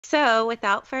So,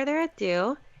 without further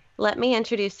ado, let me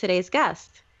introduce today's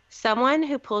guest. Someone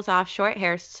who pulls off short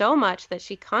hair so much that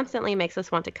she constantly makes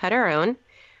us want to cut our own,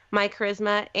 my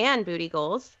charisma and booty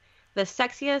goals, the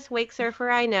sexiest wake surfer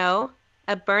I know,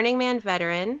 a Burning Man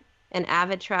veteran, an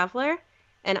avid traveler,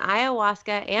 an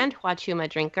ayahuasca and huachuma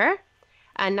drinker,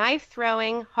 a knife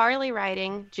throwing, Harley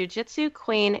riding, jujitsu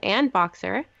queen and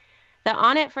boxer, the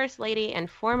On It First Lady and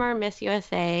former Miss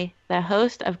USA, the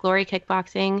host of Glory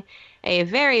Kickboxing, a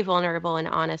very vulnerable and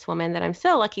honest woman that I'm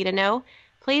so lucky to know.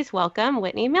 Please welcome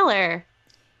Whitney Miller.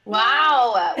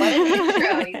 Wow, what an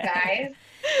intro, you guys.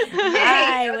 Yay,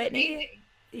 Hi, that was Whitney. amazing.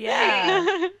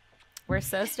 Yeah, we're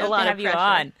so A stoked to lot of have you pressure.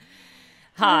 on.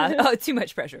 Huh? Oh, too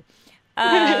much pressure.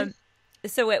 Um,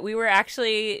 we were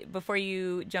actually, before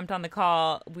you jumped on the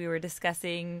call, we were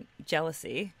discussing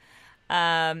jealousy.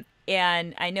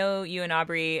 And I know you and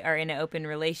Aubrey are in an open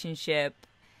relationship.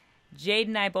 Jade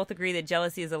and I both agree that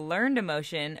jealousy is a learned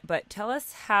emotion, but tell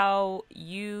us how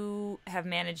you have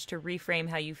managed to reframe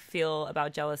how you feel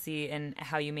about jealousy and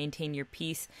how you maintain your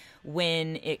peace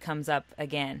when it comes up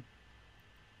again.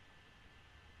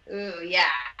 Ooh, yeah.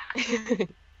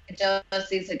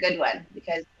 Jealousy is a good one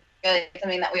because it's really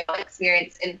something that we all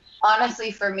experience. And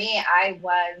honestly, for me, I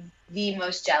was the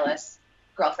most jealous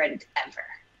girlfriend ever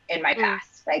in my past.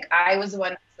 Like, I was the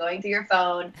one that was going through your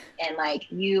phone and,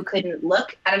 like, you couldn't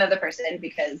look at another person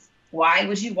because why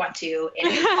would you want to?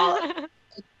 And it's all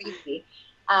crazy.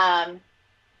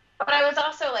 But I was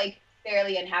also, like,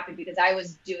 fairly unhappy because I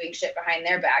was doing shit behind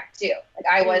their back, too. Like,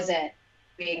 I wasn't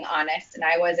being honest and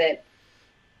I wasn't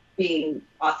being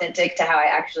authentic to how I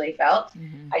actually felt.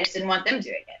 I just didn't want them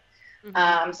doing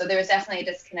it. So there was definitely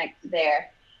a disconnect there.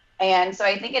 And so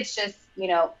I think it's just,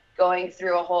 going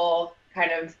through a whole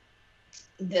kind of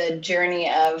the journey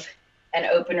of an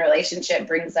open relationship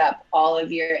brings up all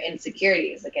of your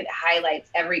insecurities. Like, it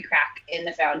highlights every crack in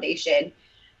the foundation.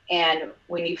 And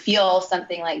when you feel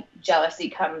something like jealousy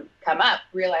come up,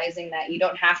 realizing that you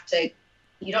don't have to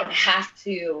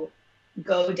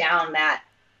go down that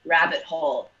rabbit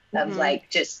hole of like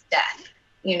just death,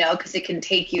 because it can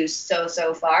take you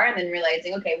so far. And then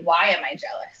realizing, okay, why am I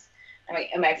jealous?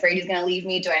 Am I afraid he's going to leave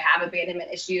me? Do I have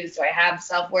abandonment issues? Do I have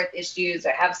self-worth issues? Do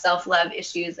I have self-love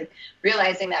issues? Like,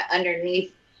 realizing that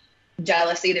underneath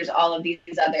jealousy, there's all of these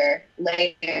other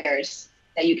layers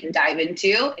that you can dive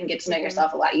into and get to know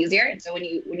yourself a lot easier. And so when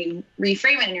you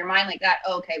reframe it in your mind like that,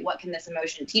 okay, what can this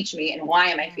emotion teach me and why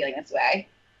am I feeling this way?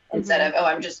 Instead of,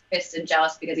 I'm just pissed and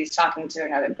jealous because he's talking to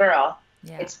another girl.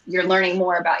 You're learning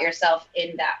more about yourself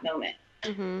in that moment.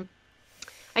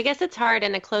 I guess it's hard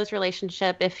in a close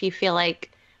relationship if you feel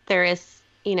like there is,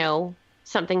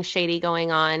 something shady going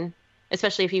on,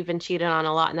 especially if you've been cheated on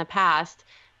a lot in the past,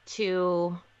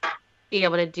 to be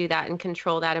able to do that and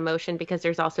control that emotion, because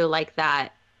there's also like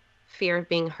that fear of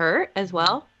being hurt as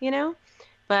well,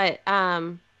 But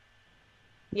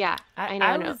yeah, I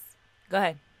know. Go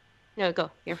ahead. No, go.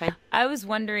 You're fine. I was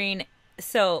wondering,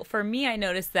 so for me, I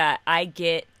noticed that I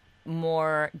get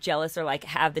more jealous or like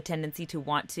have the tendency to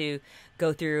want to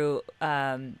go through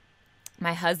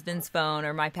my husband's phone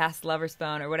or my past lover's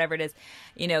phone or whatever it is,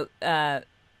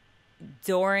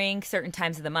 during certain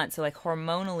times of the month. So like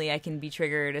hormonally, I can be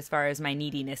triggered as far as my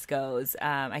neediness goes.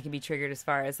 I can be triggered as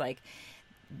far as like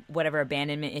whatever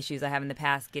abandonment issues I have in the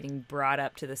past getting brought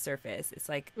up to the surface. It's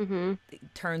like it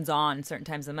turns on certain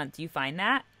times of the month. Do you find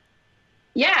that?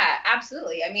 Yeah,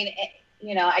 absolutely. I mean,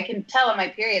 I can tell when my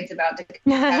period's about to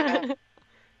come.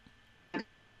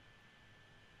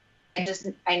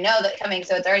 I know that coming,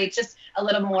 so it's already just a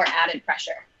little more added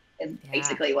pressure is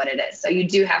basically what it is. So you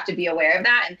do have to be aware of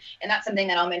that. And that's something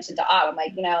that I'll mention to Autumn. I'm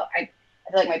like, I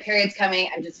feel like my period's coming.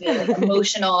 I'm just feeling like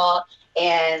emotional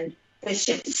and this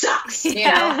shit sucks,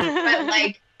 But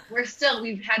like,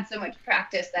 we've had so much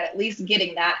practice that at least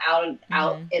getting that out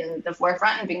in the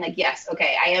forefront and being like, yes,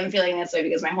 okay, I am feeling this way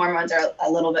because my hormones are a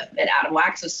little bit out of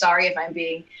whack. So sorry if I'm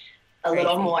being a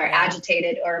little more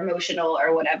agitated or emotional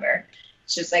or whatever.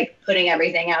 It's just like putting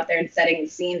everything out there and setting the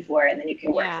scene for it, and then you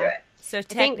can work through it. So I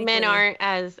think men aren't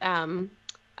as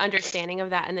understanding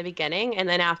of that in the beginning, and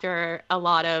then after a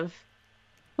lot of,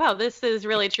 wow, this is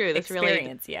really true. This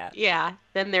experience, yeah.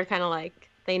 Then they're kind of like,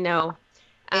 they know.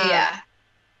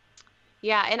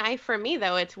 Yeah, and for me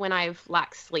though, it's when I've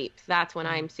lacked sleep. That's when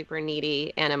I'm super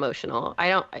needy and emotional.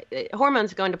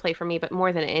 Hormones go into play for me, but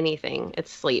more than anything,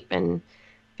 it's sleep. And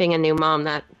being a new mom,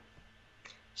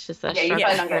 it's just a struggle. You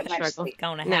probably don't get much sleep.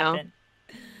 Gonna happen.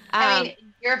 I mean,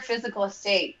 your physical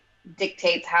state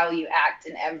dictates how you act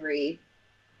in every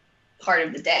part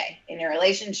of the day, in your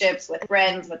relationships, with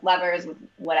friends, with lovers, with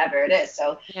whatever it is.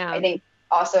 So I think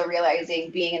also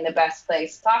realizing being in the best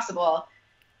place possible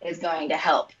is going to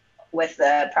help with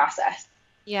the process.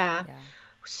 Yeah.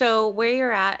 So where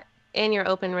you're at in your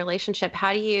open relationship,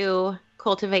 how do you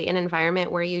cultivate an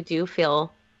environment where you do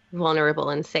feel vulnerable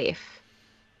and safe?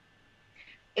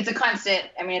 It's a constant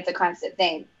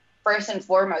thing. First and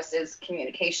foremost is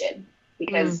communication,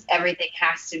 because everything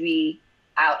has to be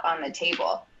out on the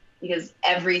table, because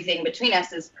everything between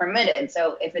us is permitted.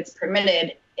 So if it's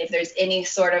permitted, if there's any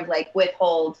sort of like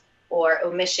withhold or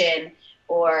omission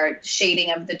or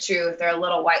shading of the truth or a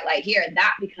little white light here,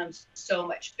 that becomes so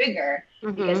much bigger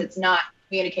because it's not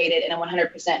communicated in a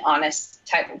 100% honest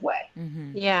type of way.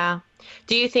 Yeah.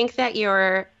 Do you think that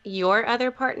your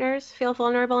other partners feel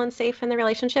vulnerable and safe in the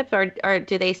relationship, or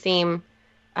do they seem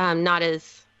not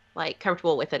as like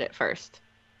comfortable with it at first?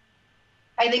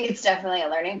 I think it's definitely a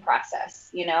learning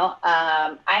process.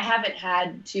 I haven't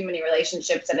had too many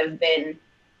relationships that have been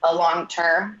a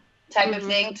long-term type of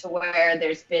thing to where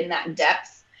there's been that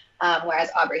depth, whereas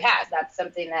Aubrey has. That's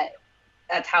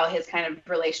how his kind of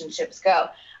relationships go.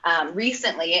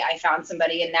 Recently, I found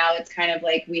somebody, and now it's kind of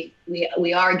like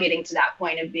we are getting to that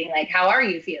point of being like, how are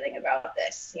you feeling about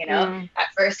this? At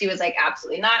first he was like,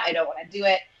 absolutely not. I don't want to do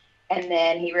it. And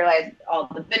then he realized all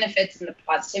the benefits and the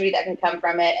positivity that can come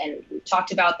from it. And we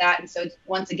talked about that. And so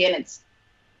once again, it's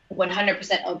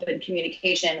 100% open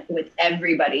communication with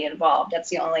everybody involved. That's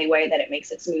the only way that it makes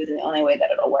it smooth and the only way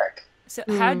that it'll work. So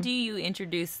how do you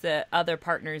introduce the other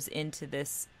partners into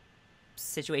this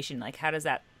situation? Like, how do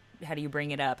you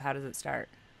bring it up? How does it start?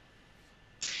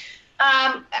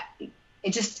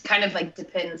 It just kind of like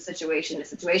depends situation to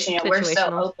situation. We're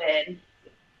so open.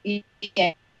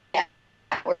 Yeah.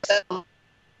 We're so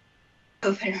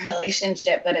open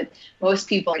relationship that most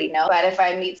people already know. But if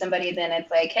I meet somebody, then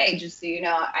it's like, hey, just so you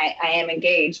know, I am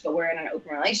engaged, but we're in an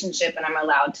open relationship and I'm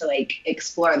allowed to like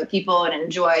explore the people and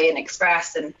enjoy and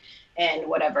express and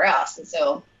whatever else. And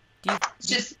so it's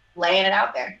just laying it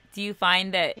out there. Do you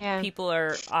find that people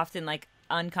are often like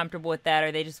uncomfortable with that,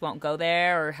 or they just won't go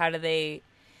there, or how do they,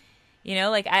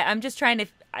 like I'm just trying to,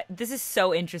 this is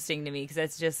so interesting to me because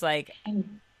it's just like,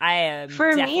 I am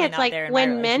for me, it's like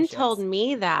when men told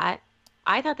me that,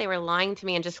 I thought they were lying to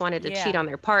me and just wanted to cheat on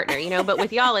their partner, but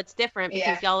with y'all, it's different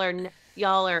because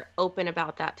y'all are open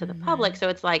about that to the public. So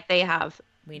it's like they have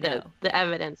the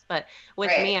evidence. But with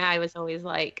me, I was always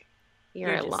like,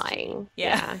 you're lying.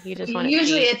 Yeah. You just want to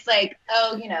usually it's like,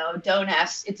 don't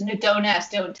ask. It's a don't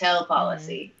ask, don't tell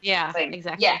policy. Yeah, like,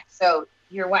 exactly. Yeah. So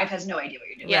your wife has no idea what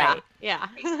you're doing. Yeah. Yeah.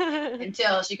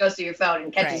 Until she goes through your phone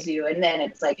and catches you. And then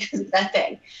it's like that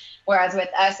thing. Whereas with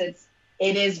us,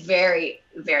 it is very,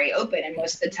 very open. And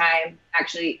most of the time,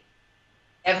 actually,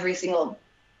 every single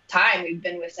time we've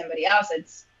been with somebody else,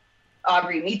 it's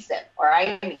Aubrey meets them or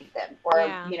I meet them.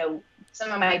 Or,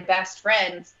 some of my best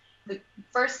friends, the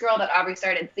first girl that Aubrey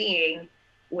started seeing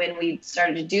when we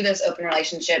started to do this open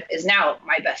relationship is now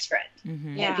my best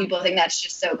friend. And people think that's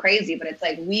just so crazy, but it's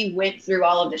like we went through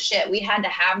all of the shit. We had to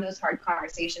have those hard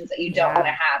conversations that you don't want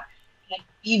to have. We had to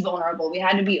be vulnerable. We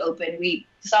had to be open. We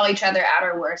saw each other at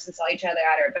our worst and saw each other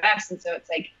at our best. And so it's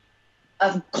like,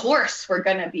 of course we're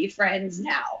going to be friends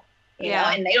now, you know,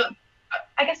 and they don't,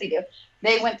 I guess they do.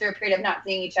 They went through a period of not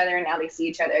seeing each other and now they see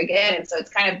each other again. And so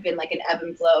it's kind of been like an ebb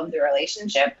and flow of the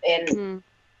relationship. And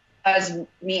as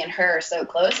me and her are so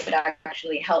close, it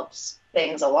actually helps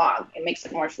things along. It makes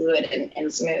it more fluid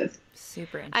and smooth.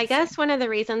 Super interesting. I guess one of the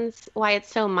reasons why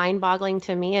it's so mind-boggling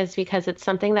to me is because it's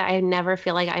something that I never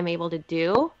feel like I'm able to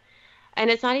do. And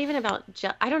it's not even about,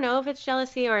 I don't know if it's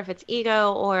jealousy or if it's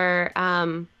ego or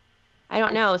I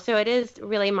don't know. So it is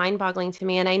really mind-boggling to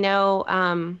me. And I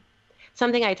know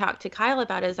something I talked to Kyle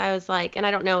about is I was like, and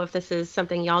I don't know if this is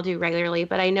something y'all do regularly,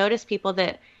 but I notice people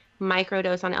that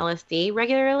microdose on LSD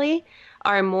regularly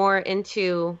are more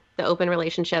into the open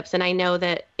relationships. And I know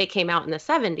that it came out in the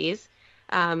 70s,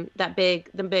 the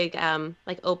big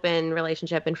like open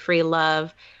relationship and free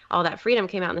love, all that freedom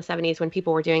came out in the 70s when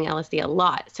people were doing LSD a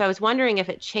lot. So I was wondering if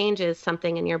it changes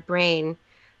something in your brain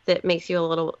that makes you a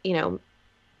little, more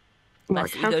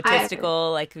less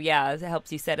egotistical, like, it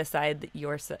helps you set aside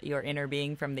your inner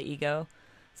being from the ego,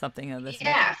 something of this nature.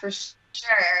 Yeah, for sure.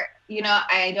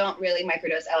 I don't really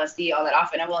microdose LSD all that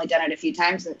often. I've only done it a few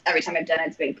times, and every time I've done it,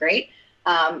 it's been great.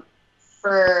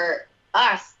 For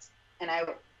us, and I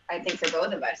think for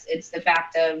both of us, it's the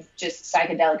fact of just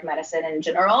psychedelic medicine in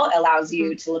general allows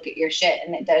you to look at your shit,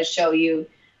 and it does show you,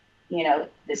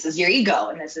 this is your ego,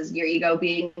 and this is your ego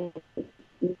being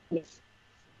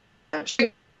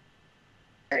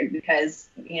because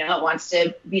it wants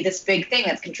to be this big thing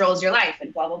that controls your life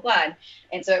and blah blah blah,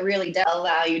 and so it really does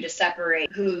allow you to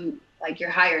separate who, like, your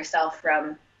higher self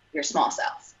from your small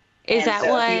self. Is And that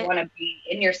so if you what? want to be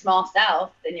in your small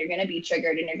self, then you're going to be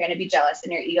triggered and you're going to be jealous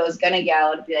and your ego is going to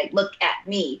yell and be like, look at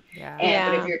me. Yeah.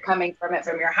 And but if Yeah. you're coming from it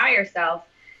from your higher self,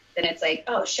 then it's like,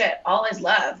 oh shit, all is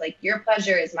love. Like your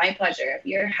pleasure is my pleasure. If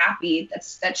you're happy,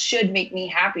 that should make me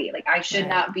happy. Like I should Right.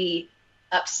 not be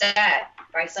upset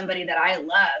by somebody that I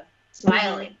love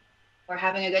smiling or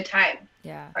having a good time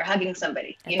Yeah. or hugging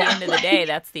somebody. At You the know, end of the day,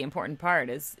 that's the important part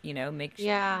is, make sure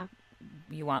Yeah.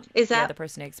 you want Is the that other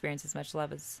person to experience as much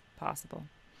love as possible.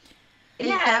 is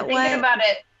yeah, that and thinking what? about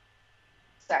it.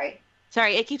 Sorry.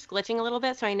 Sorry, it keeps glitching a little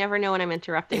bit, so I never know when I'm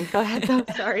interrupting. Go ahead, though.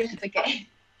 Sorry. It's okay.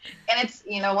 And it's,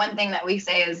 one thing that we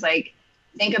say is like,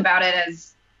 think about it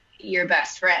as your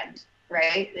best friend,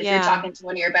 right? If you're talking to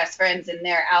one of your best friends and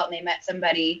they're out and they met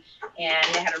somebody and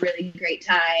they had a really great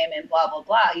time and blah, blah,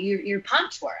 blah, you're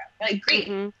pumped for them. You're like,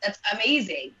 great, that's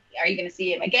amazing. Are you going to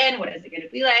see him again? What is it going to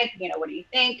be like? What do you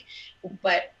think?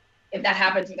 But if that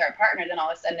happens with our partner, then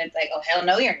all of a sudden it's like, oh, hell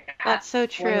no, you're not. That's so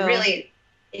true. When really,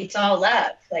 it's all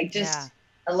love. Like, just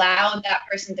allow that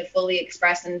person to fully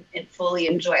express and fully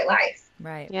enjoy life.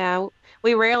 Right. Yeah.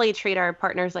 We rarely treat our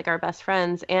partners like our best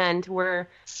friends, and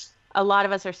a lot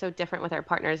of us are so different with our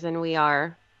partners than we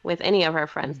are with any of our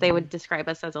friends. They would describe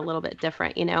us as a little bit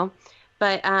different,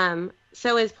 But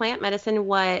so is plant medicine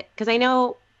because I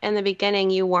know in the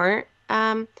beginning you weren't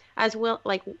as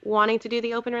wanting to do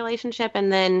the open relationship,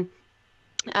 and then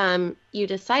you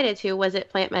decided to. Was it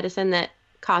plant medicine that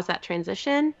caused that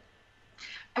transition?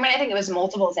 I mean, I think it was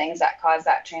multiple things that caused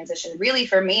that transition. Really,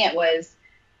 for me, it was,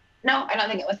 no, I don't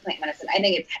think it was plant medicine. I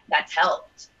think that's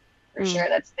helped for sure.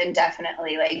 That's been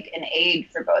definitely like an aid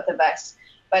for both of us.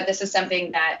 But this is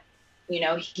something that,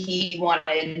 he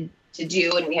wanted to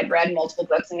do, and we had read multiple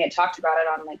books and we had talked about it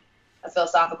on like a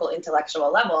philosophical,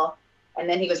 intellectual level. And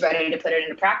then he was ready to put it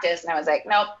into practice. And I was like,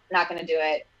 nope, not going to do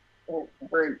it.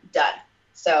 We're done.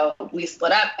 So we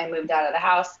split up. I moved out of the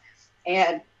house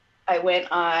and I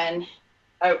went on,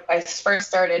 I first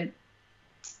started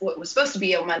what was supposed to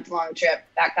be a month-long trip,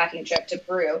 backpacking trip to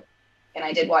Peru. And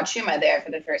I did Wachuma there for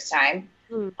the first time.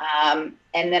 And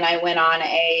then I went on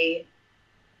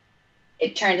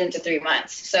it turned into 3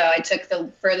 months. So I took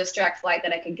the furthest direct flight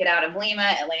that I could get out of Lima.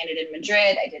 I landed in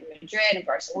Madrid. I did Madrid and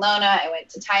Barcelona. I went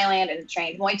to Thailand and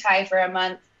trained Muay Thai for a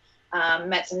month.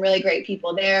 Met some really great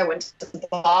people there, went to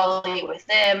Bali with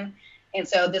them. And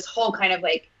so this whole kind of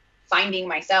like finding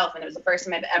myself, and it was the first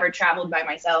time I've ever traveled by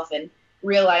myself and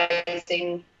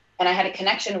realizing, and I had a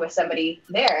connection with somebody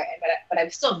there, but I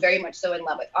was still very much so in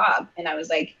love with Aub. And I was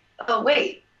like, oh,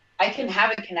 wait, I can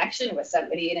have a connection with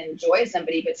somebody and enjoy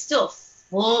somebody, but still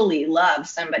fully love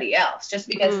somebody else just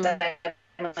because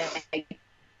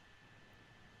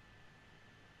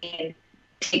it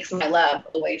takes my love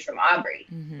away from Aubrey.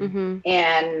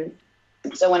 And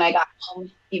so when I got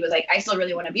home, he was like, I still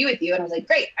really want to be with you. And I was like,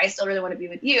 great, I still really want to be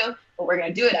with you, but we're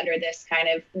going to do it under this kind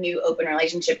of new open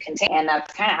relationship container. And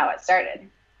that's kind of how it started.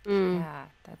 Yeah,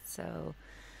 that's so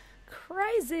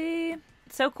crazy.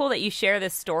 It's so cool that you share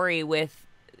this story with,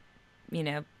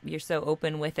 you're so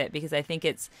open with it, because I think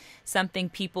it's something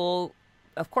people,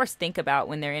 of course, think about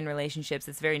when they're in relationships.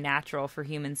 It's very natural for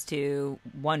humans to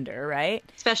wonder, right?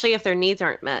 Especially if their needs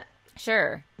aren't met.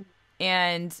 Sure.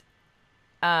 And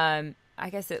I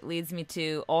guess it leads me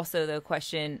to also the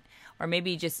question, or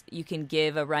maybe just you can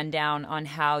give a rundown on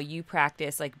how you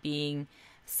practice like being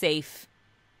safe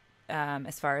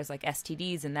as far as like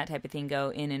STDs and that type of thing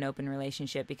go in an open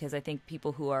relationship, because I think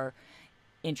people who are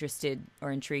interested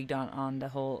or intrigued on the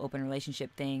whole open relationship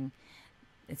thing,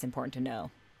 it's important to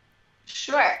know.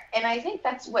 Sure. And I think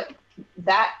that's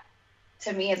that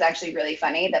to me is actually really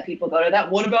funny that people go to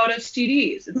that. What about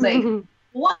STDs? It's like,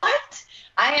 what?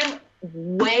 I am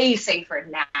way safer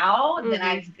now than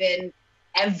I've been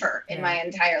ever in my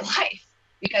entire life,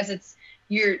 because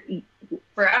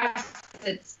for us,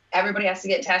 it's everybody has to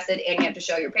get tested and you have to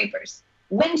show your papers.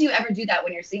 When do you ever do that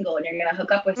when you're single and you're going to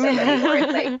hook up with somebody? Or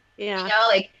it's like,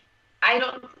 like,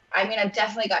 I've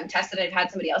definitely gotten tested. I've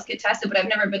had somebody else get tested, but I've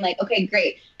never been like, okay,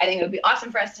 great, I think it would be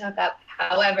awesome for us to hook up.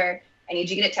 However, I need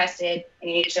you to get it tested and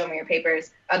you need to show me your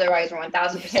papers. Otherwise, we're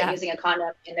 1000% using a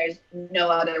condom and there's no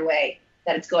other way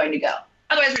that it's going to go.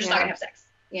 Otherwise, we're just not going to have sex,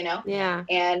 Yeah.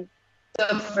 And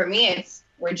so for me,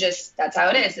 that's how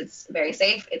it is. It's very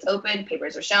safe. It's open.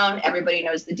 Papers are shown. Everybody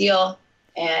knows the deal.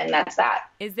 And that's that.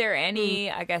 Is there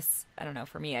any, I guess, I don't know,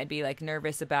 for me, I'd be like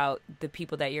nervous about the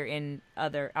people that you're in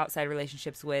other outside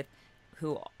relationships with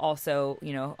who also,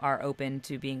 are open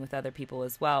to being with other people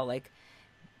as well. Like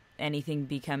anything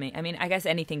becoming, I guess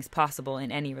anything's possible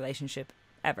in any relationship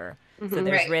ever. So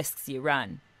there's risks you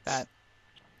run, but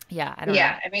I don't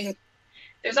know.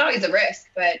 There's always a risk,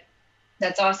 but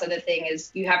that's also the thing,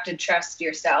 is you have to trust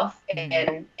yourself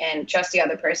and trust the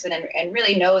other person, and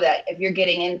really know that if you're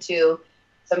getting into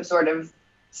some sort of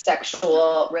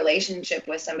sexual relationship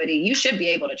with somebody, you should be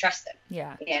able to trust them.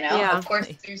 Yeah. Of course,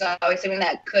 there's always something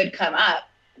that could come up,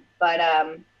 but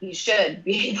you should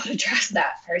be able to trust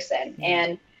that person.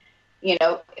 And,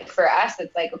 for us,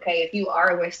 it's like, okay, if you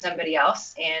are with somebody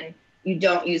else and you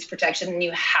don't use protection, then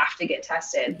you have to get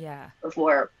tested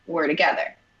before we're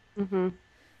together. Mm-hmm.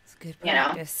 It's good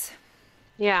practice.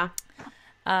 Yeah.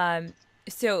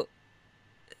 So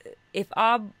if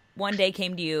Ob one day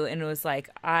came to you and was like,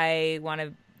 I want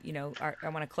to, I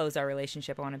want to close our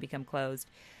relationship, I want to become closed,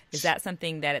 is that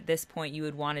something that at this point you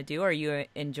would want to do, or are you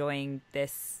enjoying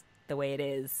this the way it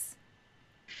is?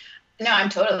 No, I'm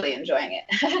totally enjoying it.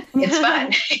 It's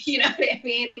fun. You know what I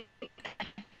mean?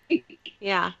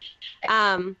 Yeah.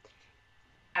 I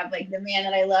have like the man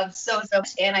that I love so much,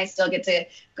 and I still get to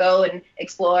go and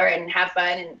explore and have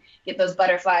fun and get those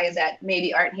butterflies that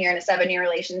maybe aren't here in a 7-year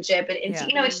relationship. And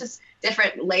it's just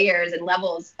different layers and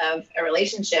levels of a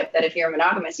relationship that if you're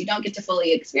monogamous, you don't get to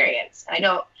fully experience. And I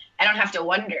don't have to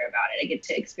wonder about it. I get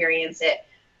to experience it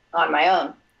on my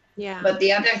own. Yeah. But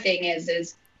the other thing is,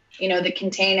 the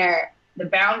container, the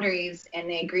boundaries and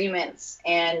the agreements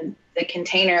and the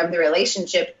container of the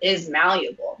relationship is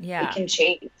malleable. Yeah. It can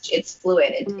change. It's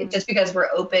fluid. It just because we're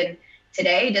open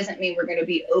today doesn't mean we're going to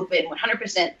be open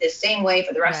 100% the same way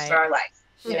for the rest of our life.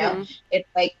 You know, it's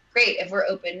like, great, if we're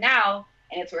open now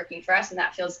and it's working for us and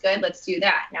that feels good, let's do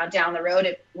that. Now down the road,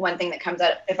 if one thing that comes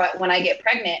up, when I get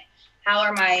pregnant, how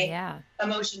are my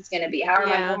emotions going to be? How are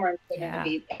my hormones going to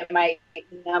be? Am I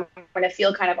going to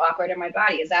feel kind of awkward in my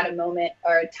body? Is that a moment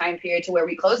or a time period to where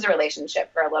we close the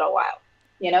relationship for a little while?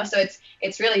 So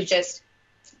it's really just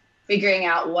figuring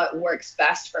out what works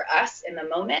best for us in the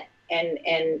moment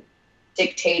and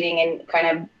dictating and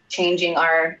kind of changing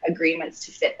our agreements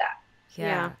to fit that.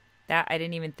 Yeah. That I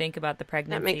didn't even think about the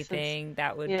pregnancy thing.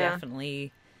 That would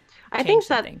definitely change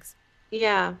some things.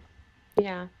 Yeah.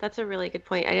 Yeah, that's a really good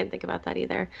point. I didn't think about that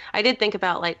either. I did think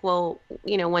about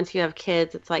once you have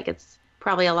kids, it's like it's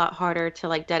probably a lot harder to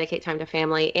like dedicate time to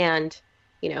family and,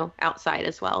 outside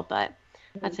as well. But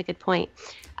that's a good point.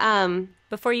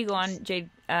 Before you go on, Jade,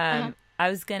 I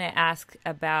was going to ask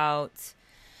about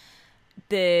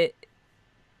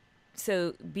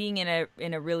so being in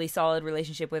a really solid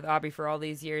relationship with Aubrey for all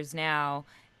these years now,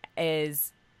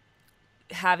 is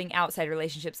having outside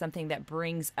relationships something that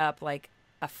brings up like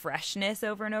a freshness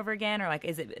over and over again, or like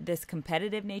is it this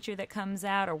competitive nature that comes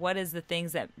out, or what is the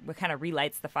things that kind of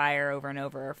relights the fire over and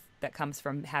over that comes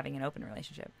from having an open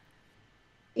relationship?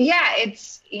 Yeah,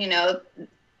 it's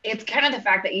it's kind of the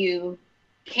fact that you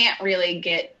can't really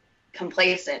get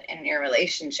complacent in your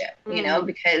relationship,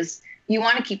 because you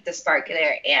want to keep the spark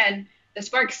there, and the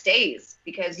spark stays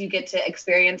because you get to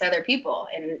experience other people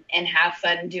and have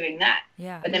fun doing that.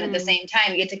 Yeah. But then at the same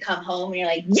time, you get to come home and you're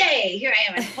like, yay, here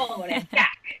I am at home and I'm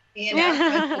back.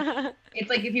 It's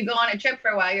like if you go on a trip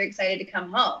for a while, you're excited to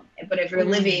come home. But if you're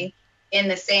living in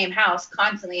the same house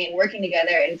constantly and working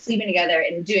together and sleeping together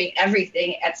and doing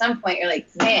everything, at some point you're like,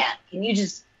 man, can you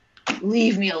just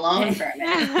leave me alone for a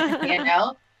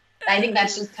minute? I think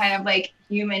that's just kind of like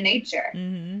human nature.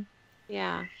 Mm-hmm.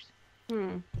 Yeah.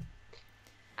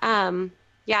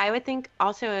 Yeah, I would think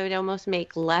also it would almost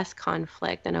make less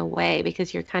conflict in a way,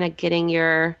 because you're kind of getting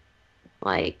your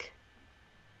like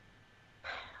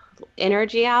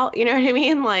energy out, you know what I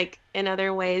mean? Like in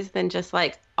other ways than just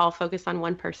like all focused on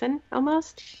one person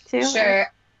almost too. Sure.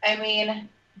 I mean,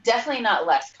 definitely not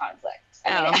less conflict.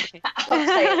 I'll say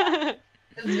that.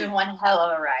 This has been one hell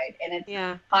of a ride, and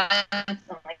it's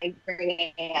constantly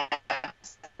bringing up,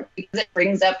 because it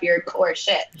brings up your core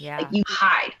shit. Yeah. Like you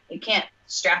hide. You can't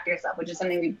distract yourself, which is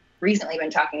something we've recently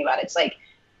been talking about. It's like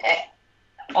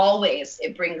always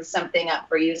it brings something up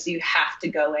for you, so you have to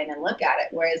go in and look at it.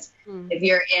 Whereas if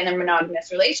you're in a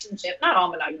monogamous relationship, not all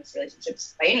monogamous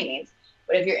relationships by any means,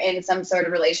 but if you're in some sort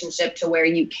of relationship to where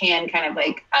you can kind of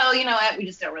like, oh, you know what, we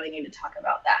just don't really need to talk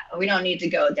about that. Or we don't need to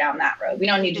go down that road. We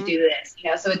don't need to do this.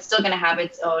 So it's still going to have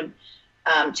its own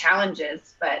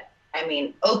challenges. But I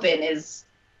mean, open is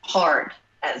hard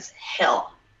as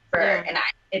hell and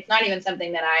it's not even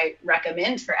something that I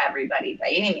recommend for everybody by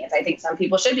any means. I think some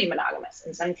people should be monogamous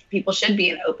and some people should be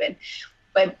an open,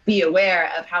 but be aware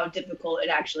of how difficult it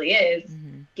actually is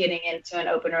getting into an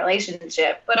open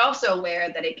relationship, but also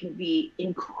aware that it can be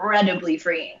incredibly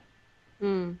freeing.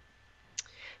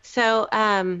 So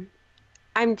I'm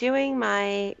doing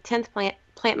my 10th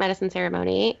plant medicine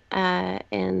ceremony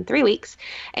in 3 weeks.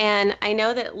 And I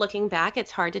know that looking back,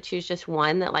 it's hard to choose just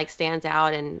one that like stands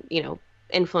out and,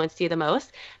 influenced you the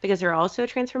most? Because they're all so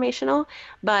transformational.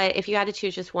 But if you had to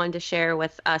choose just one to share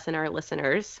with us and our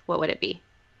listeners, what would it be?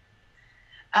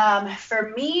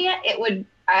 For me,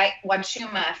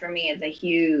 Wachuma for me is a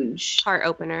huge Heart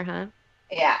opener, huh?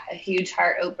 yeah, a huge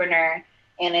heart opener,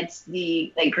 and it's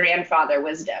the like grandfather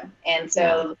wisdom. And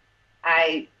so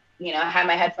I, had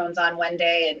my headphones on one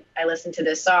day and I listened to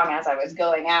this song as I was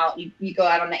going out. You go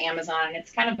out on the Amazon and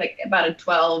it's kind of like about a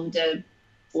 12 to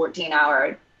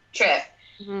 14-hour trip.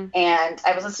 Mm-hmm. And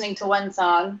I was listening to one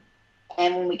song,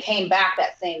 and when we came back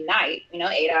that same night,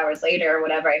 8 hours later or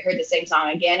whatever, I heard the same song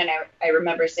again. And I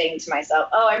remember saying to myself,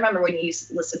 oh, I remember when you used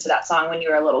to listen to that song when you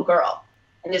were a little girl.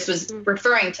 And this was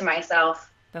referring to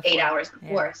myself before. 8 hours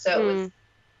before. Yeah. So it was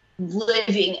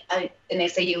living, and they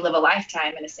say you live a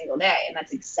lifetime in a single day. And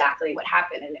that's exactly what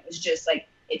happened. And it was just like,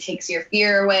 it takes your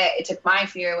fear away. It took my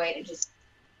fear away. And it just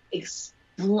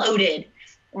exploded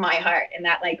my heart. And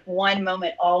that like one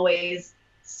moment always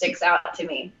sticks out to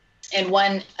me. And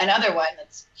another one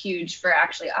that's huge for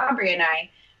actually Aubrey and I,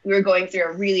 we were going through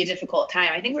a really difficult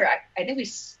time. I think we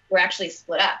were actually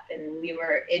split up, and we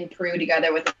were in Peru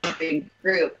together with a big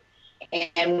group,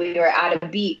 and we were at a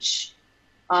beach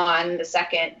on the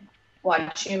second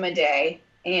Wachuma day,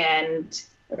 and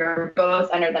we were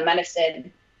both under the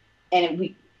medicine,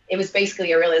 and it was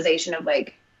basically a realization of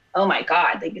like, oh my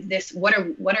God, like this, what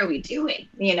are we doing?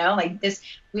 Like this,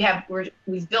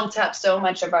 we've built up so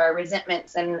much of our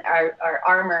resentments and our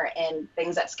armor and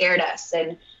things that scared us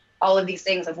and all of these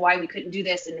things of why we couldn't do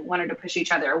this and wanted to push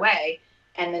each other away.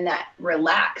 And then that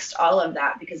relaxed all of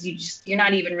that, because you're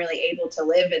not even really able to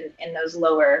live in those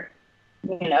lower,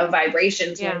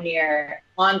 vibrations when you're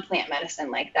on plant medicine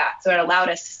like that. So it allowed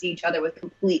us to see each other with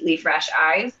completely fresh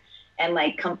eyes and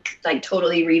like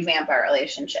totally revamp our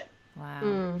relationship.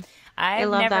 Wow.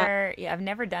 I've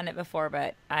never done it before,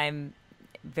 but I'm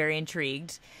very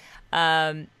intrigued.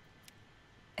 How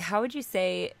would you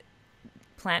say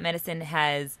plant medicine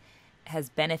has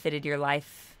benefited your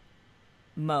life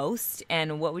most?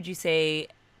 And what would you say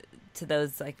to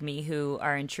those like me who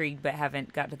are intrigued but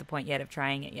haven't got to the point yet of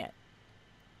trying it yet?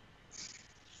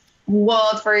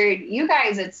 Well, for you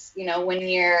guys, it's, when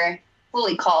you're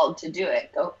fully called to do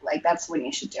it, that's when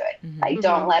you should do it. Mm-hmm. Like,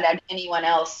 don't let anyone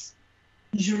else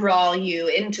draw you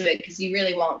into it, because you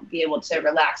really won't be able to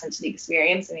relax into the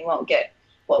experience, and you won't get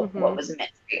what was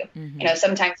meant for you. Mm-hmm.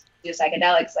 Sometimes you do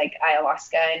psychedelics like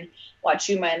ayahuasca and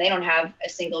Wachuma, and they don't have a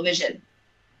single vision.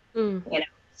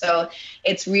 So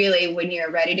it's really when you're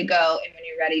ready to go and when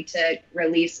you're ready to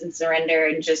release and surrender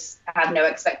and just have no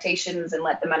expectations and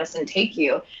let the medicine take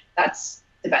you, that's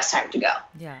the best time to go.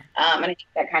 Yeah. And I think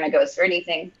that kind of goes for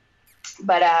anything.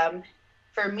 But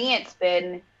for me, it's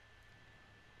been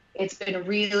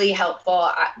really helpful.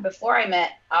 Before I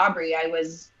met Aubrey, I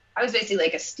was basically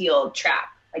like a steel trap.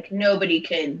 Like nobody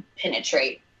could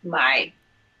penetrate my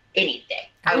anything.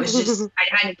 I was just,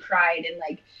 I hadn't cried in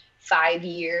like 5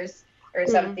 years or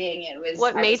something. It was.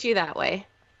 What made you that way?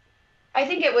 I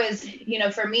think it was,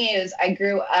 for me, it was, I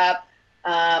grew up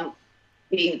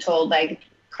being told like,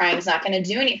 crying's not going to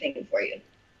do anything for you.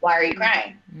 Why are you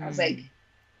crying? I was like,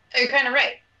 oh, you're kind of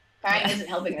right. Crying isn't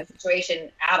helping the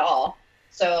situation at all.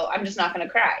 So I'm just not going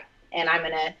to cry, and I'm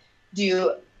going to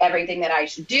do everything that I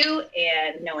should do,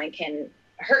 and no one can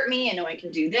hurt me, and no one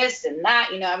can do this and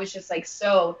that. I was just like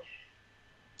so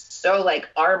like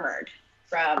armored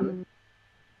from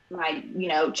my,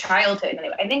 childhood.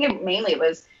 And I think it mainly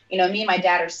was, me and my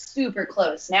dad are super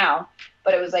close now,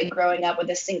 but it was like growing up with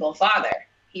a single father.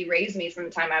 He raised me from the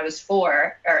time I was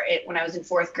 4, when I was in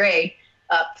 4th grade,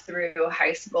 up through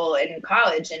high school and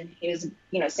college. And he was,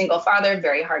 single father,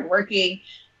 very hardworking.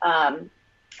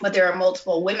 But there were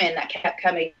multiple women that kept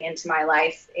coming into my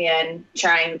life and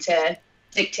trying to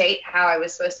dictate how I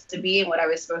was supposed to be and what I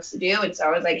was supposed to do. And so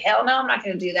I was like, hell no, I'm not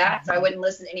going to do that. So I wouldn't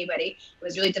listen to anybody. It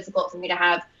was really difficult for me to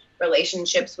have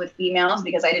relationships with females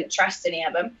because I didn't trust any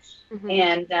of them.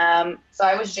 And so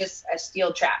I was just a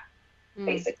steel trap,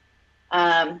 basically.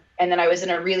 And then I was in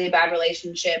a really bad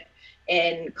relationship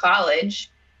in college,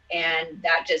 and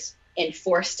that just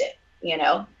enforced it,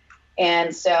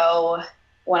 And so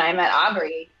when I met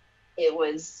Aubrey, it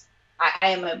was, I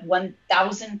am a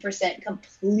 1000%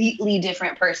 completely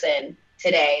different person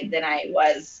today than I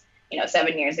was,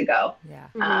 7 years ago. Yeah.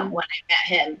 When I met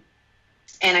him.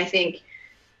 And I think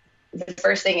the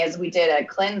first thing is we did a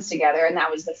cleanse together, and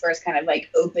that was the first kind of like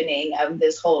opening of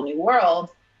this whole new world.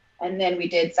 And then we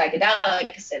did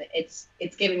psychedelics, and it's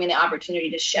giving me the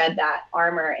opportunity to shed that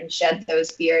armor and shed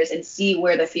those fears and see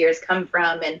where the fears come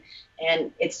from.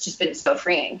 And it's just been so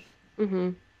freeing.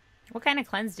 What kind of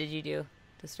cleanse did you do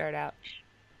to start out?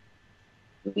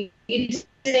 We did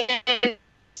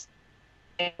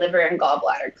liver and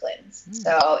gallbladder cleanse.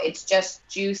 So it's just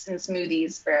juice and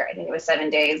smoothies for, I think it was 7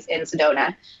 days in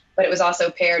Sedona, but it was also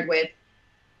paired with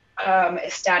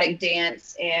ecstatic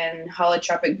dance and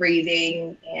holotropic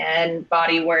breathing and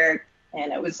body work.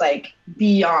 And it was like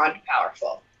beyond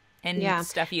powerful. And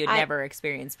stuff you had never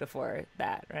experienced before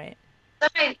that, right? So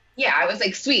I was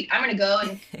like, sweet, I'm going to go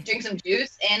and drink some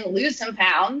juice and lose some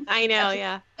pounds. I know,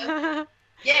 yeah.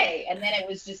 Yay. And then it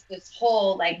was just this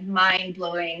whole like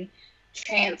mind-blowing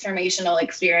transformational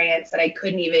experience that I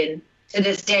couldn't even, to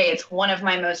this day, it's one of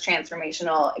my most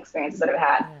transformational experiences that I've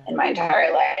had in my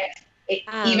entire life,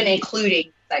 even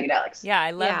including psychedelics. Yeah,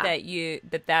 I love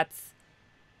that that's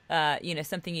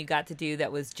something you got to do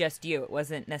that was just you. It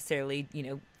wasn't necessarily,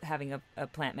 having a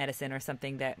plant medicine or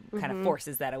something that kind of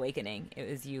forces that awakening. It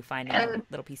was you finding a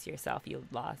little piece of yourself you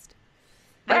lost.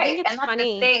 Right. I think it's and that's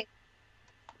funny. The thing.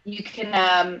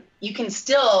 You can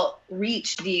still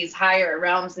reach these higher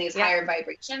realms and these higher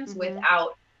vibrations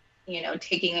without,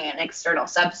 taking an external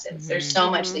substance. There's so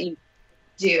much that you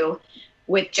do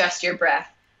with just your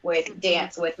breath, with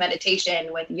dance, with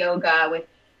meditation, with yoga,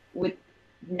 with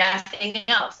nothing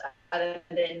else other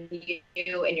than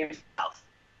you and yourself.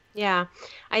 Yeah.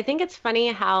 I think it's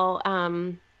funny how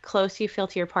close you feel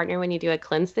to your partner when you do a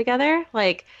cleanse together.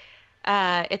 Like,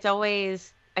 it's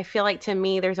always, I feel like to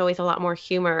me, there's always a lot more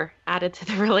humor added to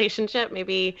the relationship.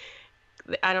 Maybe,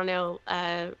 I don't know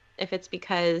if it's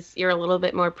because you're a little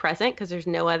bit more present because there's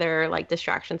no other like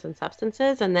distractions and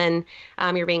substances. And then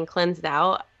you're being cleansed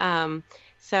out.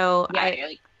 So you're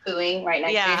like cooing right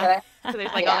next to each other. So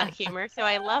there's like all that humor. So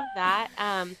I love that.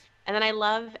 And then I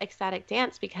love ecstatic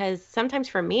dance because sometimes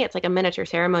for me, it's like a miniature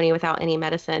ceremony without any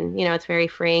medicine. It's very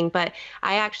freeing. But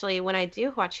I actually, when I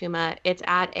do Huachuma, it's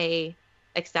at a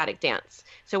ecstatic dance.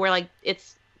 So we're like,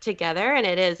 it's together and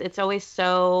it's always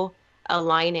so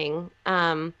aligning.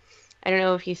 I don't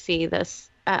know if you see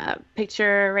this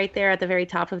picture right there at the very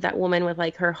top of that woman with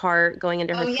like her heart going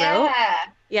into her throat.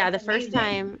 Yeah. The first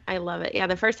time, I love it. Yeah.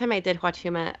 The first time I did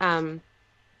Huachuma,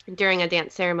 during a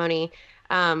dance ceremony,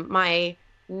 my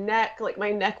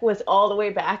neck was all the way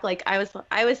back. Like I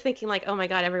was thinking like, oh my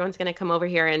God, everyone's going to come over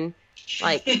here and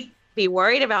like be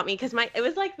worried about me. Cause it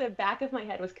was like the back of my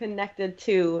head was connected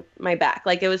to my back.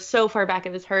 Like it was so far back,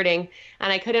 it was hurting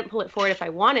and I couldn't pull it forward if I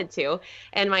wanted to.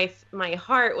 And my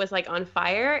heart was like on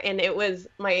fire and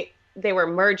they were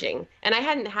merging and I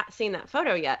hadn't seen that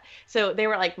photo yet. So they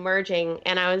were like merging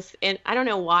and I don't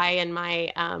know why in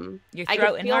my, your throat,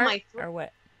 I could feel my throat, or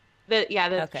what? The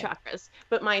chakras,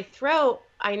 but my throat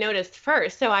I noticed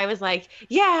first. So I was like,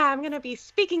 yeah, I'm going to be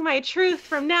speaking my truth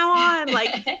from now on,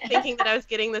 like thinking that I was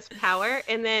getting this power.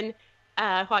 And then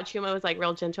Huachuma was like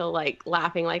real gentle, like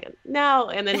laughing, like, no.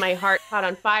 And then my heart caught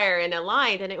on fire and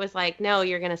aligned. And it was like, no,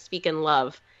 you're going to speak in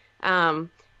love. And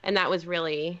that was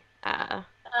really,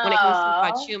 when it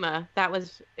comes to Huachuma,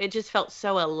 it just felt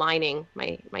so aligning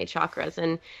my chakras.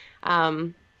 And,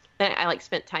 then I like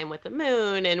spent time with the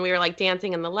moon and we were like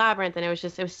dancing in the labyrinth and it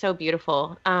was so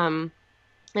beautiful.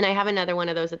 And I have another one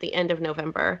of those at the end of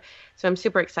November. So I'm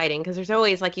super exciting because there's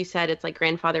always, like you said, it's like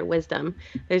grandfather wisdom.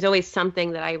 There's always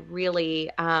something that I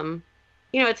really,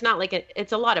 it's not like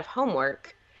it's a lot of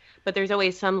homework, but there's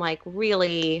always some like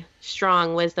really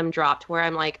strong wisdom dropped where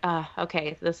I'm like,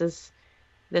 okay, this is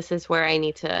where I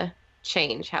need to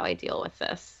change how I deal with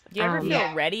this. Do you ever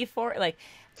feel ready for it? Like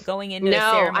going into a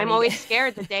ceremony? No, I'm always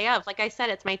scared the day of. Like I said,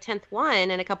 it's my 10th one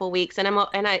in a couple of weeks. And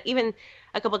I even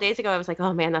a couple of days ago, I was like,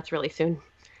 oh man, that's really soon.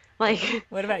 Like,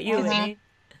 what about you, Whitney?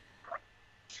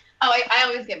 Oh, I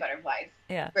always get butterflies.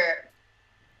 Yeah.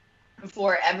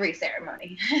 Before every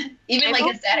ceremony, even like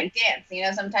ecstatic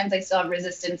dance. Sometimes I still have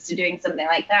resistance to doing something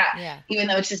like that. Yeah. Even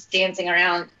though it's just dancing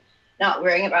around, not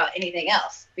worrying about anything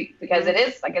else, because it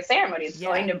is like a ceremony. It's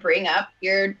going to bring up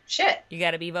your shit. You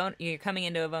got to be you're coming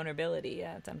into a vulnerability.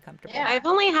 Yeah, it's uncomfortable. Yeah. I've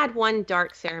only had one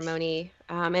dark ceremony,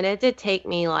 and it did take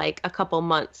me like a couple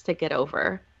months to get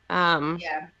over.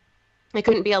 I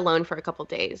couldn't be alone for a couple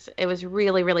days. It was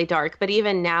really, really dark. But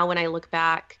even now, when I look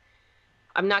back,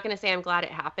 I'm not going to say I'm glad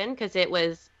it happened because it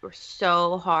was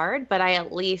so hard, but I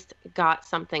at least got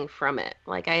something from it.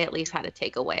 Like I at least had a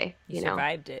takeaway. You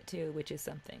survived it too, which is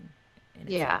something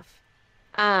in itself.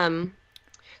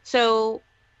 So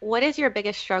what is your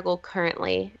biggest struggle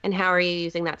currently and how are you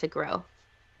using that to grow?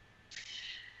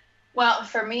 Well,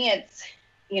 for me, it's,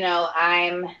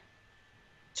 I'm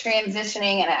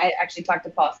transitioning, and I actually talked to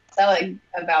Paul Selig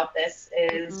about this,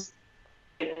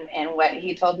 and what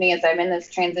he told me is I'm in this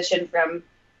transition from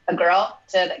a girl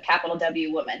to the capital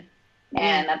W woman.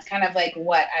 And that's kind of like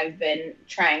what I've been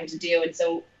trying to do. And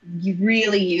so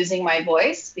really using my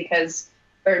voice, because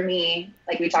for me,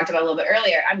 like we talked about a little bit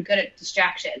earlier, I'm good at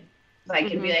distraction. So I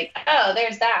can be like, oh,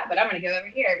 there's that, but I'm going to go over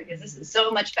here because this is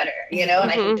so much better, you know, and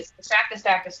I can just distract.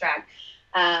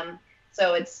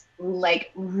 So it's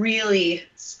like really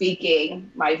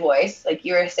speaking my voice, like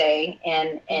you were saying,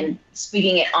 and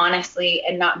speaking it honestly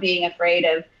and not being afraid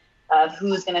of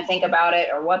who's going to think about it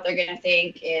or what they're going to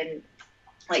think, and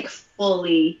like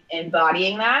fully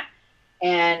embodying that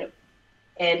and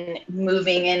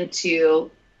moving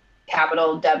into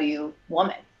capital W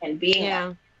woman and being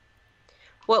that.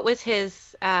 What was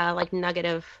his like nugget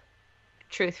of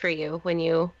truth for you when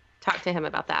you talked to him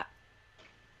about that?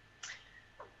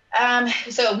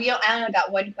 So I only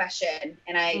got one question,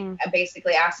 and I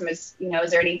basically asked him, is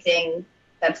there anything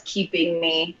that's keeping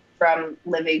me from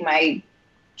living my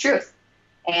truth?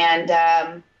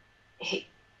 And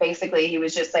he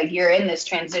was just like, you're in this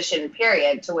transition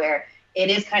period to where it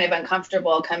is kind of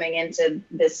uncomfortable coming into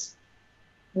this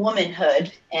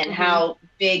womanhood and how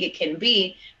big it can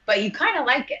be, but you kind of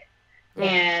like it.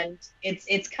 And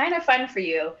it's kind of fun for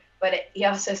you. But he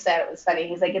also said, it was funny,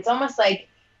 he's like, it's almost like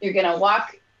you're going to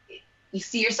walk, you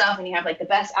see yourself and you have like the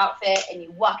best outfit and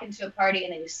you walk into a party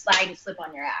and then you slide and slip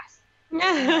on your ass.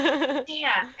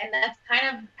 Yeah. And that's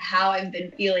kind of how I've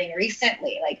been feeling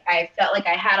recently. Like I felt like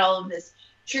I had all of this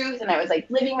truth and I was like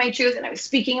living my truth and I was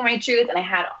speaking my truth and I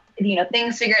had,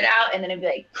 things figured out, and then it'd be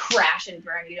like crash and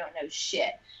burn. You don't know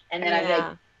shit. And then I'd be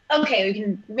like, okay, we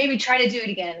can maybe try to do it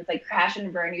again. It's like crash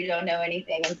and burn. You don't know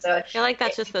anything. And so I feel like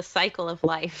that's just the cycle of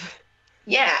life.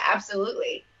 Yeah,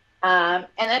 absolutely. And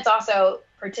that's also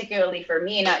particularly for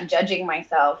me, not judging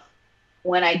myself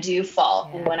when I do fall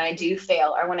and when I do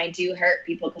fail or when I do hurt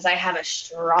people, because I have a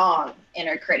strong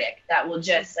inner critic that will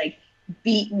just like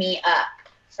beat me up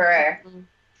for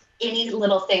any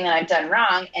little thing that I've done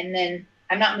wrong. And then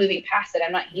I'm not moving past it.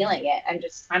 I'm not healing it. I'm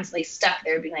just constantly stuck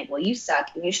there being like, well, you suck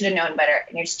and you should have known better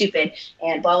and you're stupid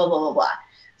and blah, blah, blah, blah, blah.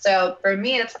 So for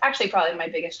me, that's actually probably my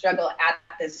biggest struggle at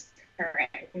this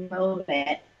current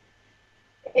moment,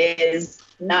 is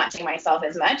not seeing myself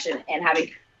as much and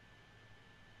having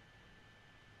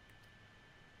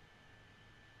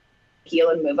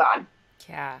heal and move on.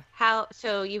 Yeah.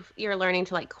 So you're learning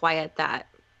to like quiet that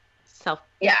self.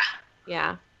 Yeah.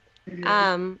 Yeah.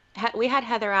 We had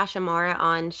Heather Ashamara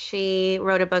on. She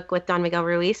wrote a book with Don Miguel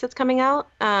Ruiz that's coming out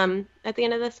at the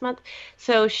end of this month.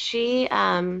 So she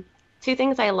two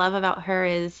things I love about her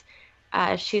is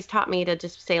she's taught me to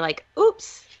just say like,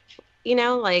 oops,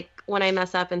 like when I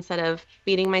mess up instead of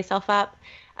beating myself up.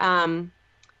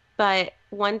 But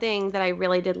one thing that I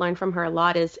really did learn from her a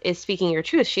lot is speaking your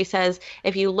truth. She says,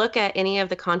 if you look at any of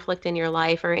the conflict in your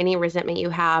life or any resentment you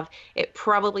have, it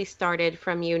probably started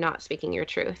from you not speaking your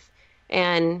truth.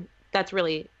 And that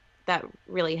really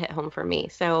hit home for me.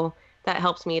 So that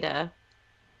helps me to,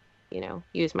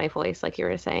 use my voice like you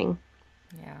were saying.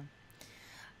 Yeah.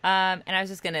 And I was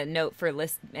just going to note for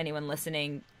anyone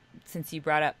listening, since you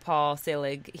brought up Paul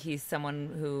Selig, he's someone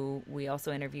who we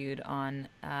also interviewed on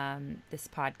this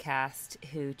podcast,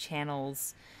 who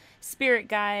channels spirit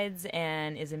guides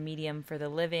and is a medium for the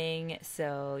living.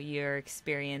 So your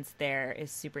experience there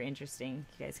is super interesting.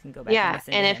 You guys can go back and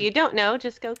listen to him. And if you don't know,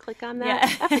 just go click on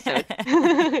that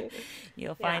episode.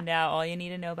 You'll find out all you need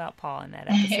to know about Paul in that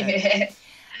episode.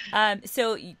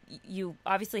 So you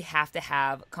obviously have to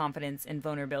have confidence and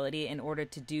vulnerability in order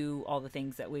to do all the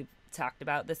things that we've talked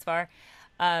about this far.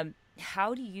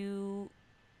 How do you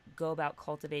go about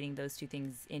cultivating those two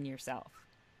things in yourself?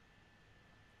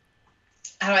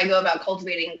 How do I go about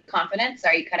cultivating confidence?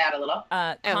 Sorry, you cut out a little.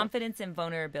 Confidence and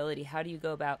vulnerability. How do you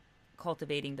go about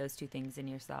cultivating those two things in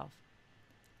yourself?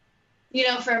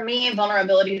 For me,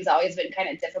 vulnerability has always been kind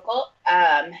of difficult.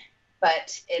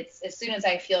 But it's as soon as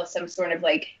I feel some sort of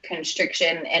like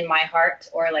constriction in my heart,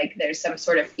 or like there's some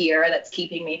sort of fear that's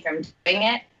keeping me from doing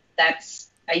it,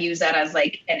 I use that as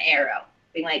like an arrow,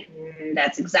 being like,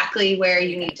 that's exactly where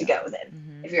you need to go then.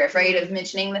 Mm-hmm. If you're afraid of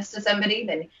mentioning this to somebody,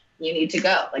 then you need to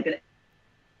go. Like,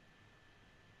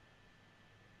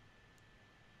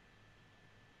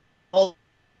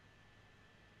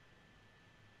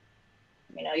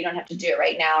 you don't have to do it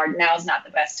right now, or now is not the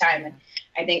best time. And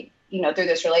I think, through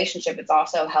this relationship, it's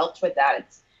also helped with that.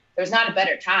 There's not a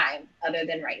better time other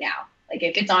than right now. Like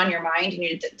if it's on your mind, you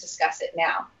need to discuss it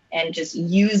now, and just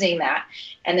using that.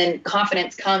 And then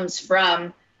confidence comes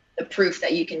from the proof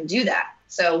that you can do that.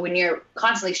 So when you're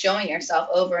constantly showing yourself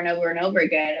over and over and over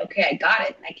again, okay, I got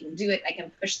it, and I can do it, I can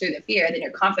push through the fear, then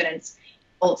your confidence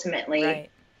ultimately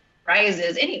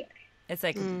rises anyway. It's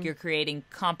like you're creating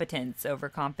competence over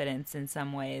confidence in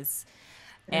some ways.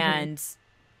 And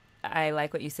I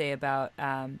like what you say about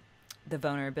the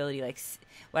vulnerability. Like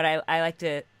what I like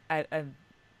to, I've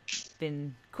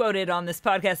been quoted on this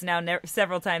podcast now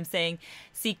several times saying,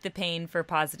 seek the pain for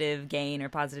positive gain or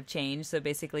positive change. So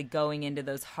basically going into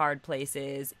those hard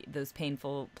places, those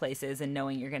painful places, and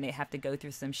knowing you're going to have to go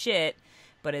through some shit,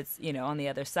 but it's, you know, on the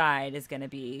other side is going to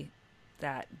be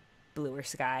that bluer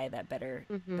sky, that better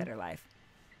life.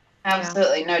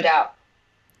 Absolutely. No doubt.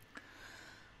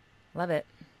 Love it.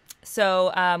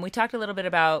 So we talked a little bit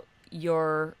about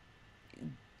your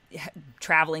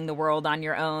traveling the world on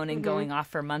your own and going off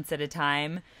for months at a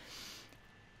time.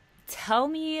 Tell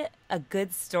me a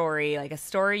good story, like a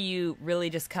story you really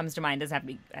just comes to mind. Doesn't have to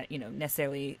be, you know,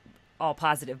 necessarily all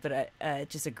positive, but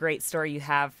just a great story you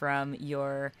have from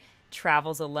your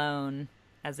travels alone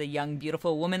as a young,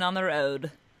 beautiful woman on the road.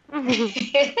 One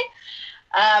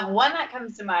that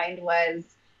comes to mind was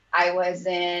I was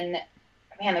in,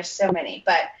 man, there's so many,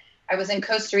 but I was in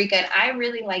Costa Rica, and I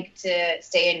really like to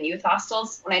stay in youth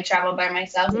hostels when I travel by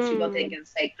myself, which people think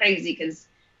is like crazy because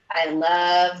I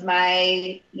love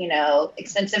my, you know,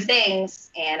 expensive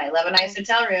things, and I love a nice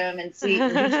hotel room and suite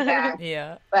and beach bag.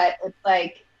 Yeah. But it's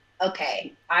like,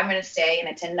 okay, I'm going to stay in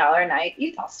a $10 a night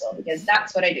youth hostel because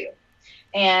that's what I do.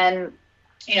 And,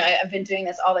 you know, I've been doing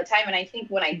this all the time. And I think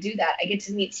when I do that, I get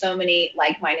to meet so many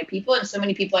like-minded people and so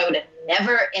many people I would have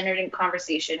never entered in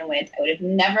conversation with. I would have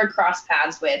never crossed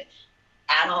paths with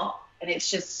at all. And it's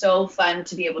just so fun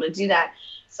to be able to do that.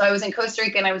 So I was in Costa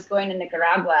Rica and I was going to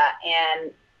Nicaragua,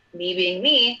 and me being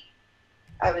me,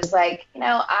 I was like, you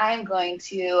know, I'm going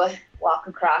to walk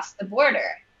across the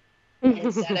border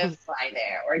instead of fly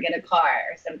there or get a car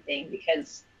or something,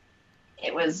 because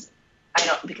it was, I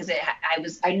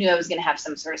knew I was going to have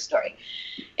some sort of story.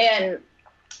 And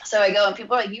so I go, and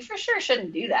people are like, you for sure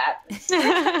shouldn't do that. It's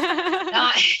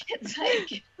not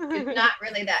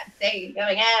really that safe.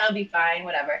 I'm like, it'll be fine,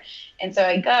 whatever. And so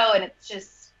I go, and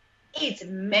it's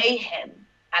mayhem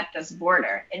at this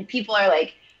border. And people are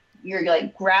like, you're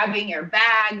like grabbing your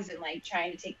bags and like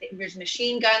trying to there's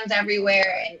machine guns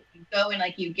everywhere. And you go and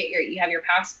like you have your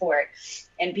passport,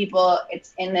 and people,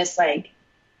 it's in this like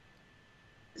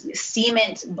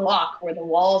cement block where the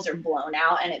walls are blown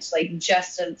out, and it's like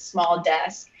just a small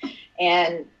desk,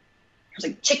 and there's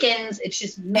like chickens. It's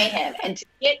just mayhem. And to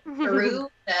get through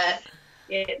the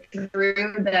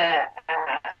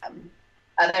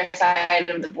other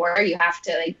side of the border, you have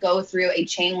to like go through a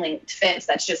chain linked fence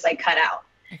that's just like cut out.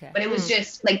 Okay. But it was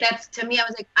just like, that's, to me, I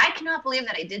was like, I cannot believe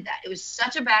that I did that. It was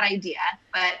such a bad idea,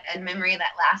 but a memory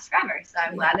that lasts forever. So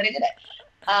I'm glad that I did it.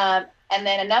 And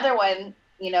then another one,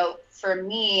 you know, for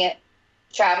me,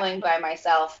 traveling by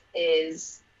myself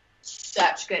is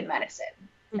such good medicine,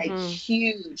 like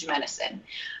huge medicine.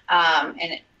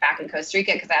 And back in Costa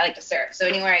Rica, because I like to surf. So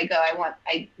anywhere I go,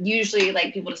 I usually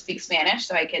like people to speak Spanish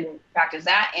so I can practice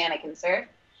that and I can surf.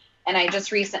 And I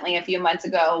just recently, a few months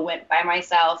ago, went by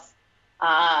myself.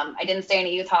 I didn't stay in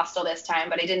a youth hostel this time,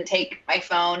 but I didn't take my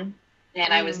phone,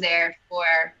 and I was there for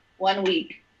 1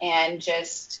 week and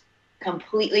just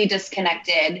completely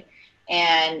disconnected,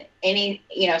 and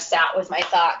sat with my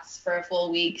thoughts for a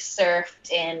full week,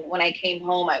 surfed. And when I came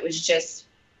home, I was just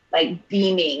like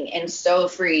beaming and so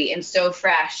free and so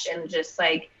fresh and just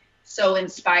like so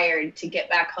inspired to get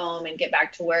back home and get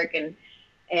back to work and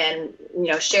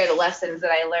share the lessons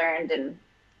that I learned. And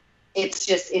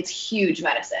it's huge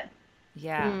medicine.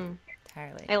 Yeah,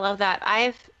 entirely. I love that.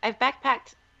 I've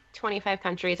backpacked 25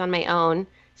 countries on my own,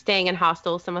 staying in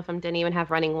hostels. Some of them didn't even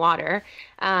have running water.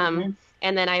 And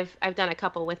then I've done a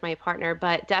couple with my partner,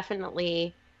 but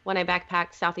definitely when I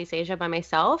backpacked Southeast Asia by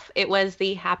myself, it was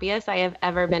the happiest I have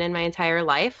ever been in my entire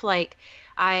life. Like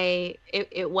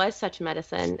it was such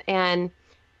medicine. And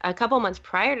a couple months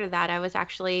prior to that, I was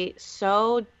actually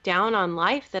so down on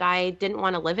life that I didn't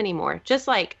want to live anymore. Just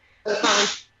like probably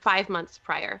 5 months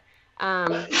prior.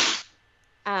 Is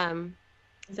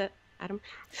that Adam?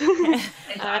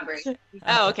 It's Aubrey.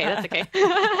 Oh, okay, that's okay.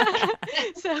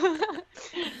 So,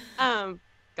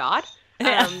 God.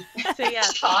 So yeah.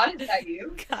 God, is that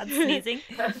you? God sneezing.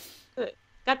 God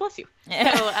bless you.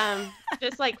 So,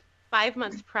 just like 5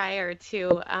 months prior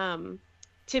to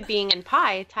being in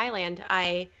Thailand,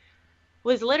 I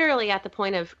was literally at the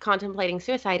point of contemplating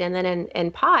suicide, and then in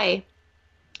Pai,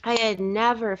 I had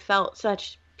never felt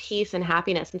such peace and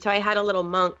happiness. And so I had a little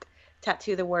monk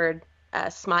tattoo the word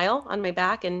smile on my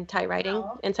back in Thai writing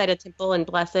inside a temple and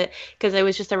bless it, because it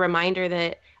was just a reminder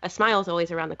that a smile is always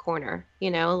around the corner.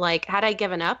 You know, like had I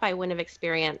given up, I wouldn't have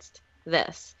experienced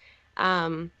this.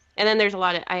 And then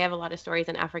I have a lot of stories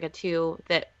in Africa too,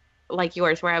 that like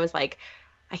yours, where I was like,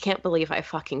 I can't believe I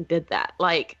fucking did that.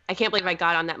 Like, I can't believe I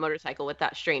got on that motorcycle with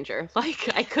that stranger.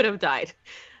 Like, I could have died.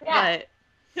 Yeah.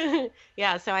 But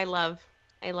yeah, so I love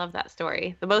I love that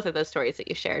story. The both of those stories that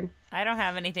you shared. I don't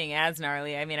have anything as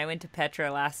gnarly. I mean, I went to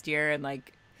Petra last year and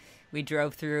like we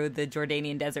drove through the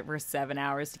Jordanian desert for 7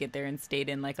 hours to get there and stayed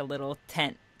in like a little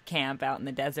tent camp out in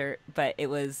the desert, but it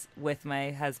was with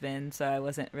my husband, so I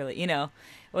wasn't really, it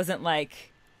wasn't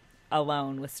like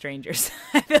alone with strangers.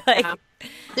 I feel like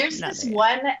there's this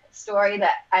one story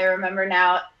that I remember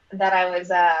now that I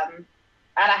was at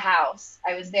a house.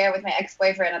 I was there with my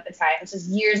ex-boyfriend at the time. This was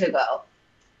years ago.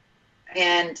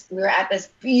 And we were at this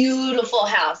beautiful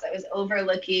house that was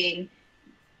overlooking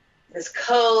this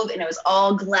cove, and it was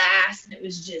all glass, and it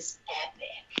was just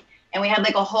epic. And we had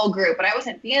like a whole group, but I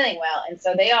wasn't feeling well. And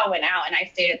so they all went out, and I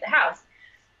stayed at the house.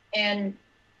 And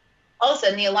all of a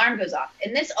sudden, the alarm goes off.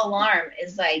 And this alarm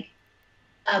is like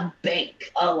a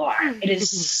bank alarm. It is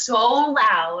so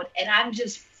loud, and I'm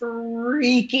just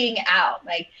freaking out.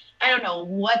 Like, I don't know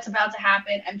what's about to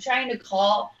happen. I'm trying to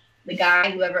call the guy,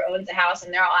 whoever owns the house,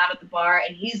 and they're all out at the bar,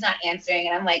 and he's not answering.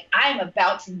 And I'm like, I'm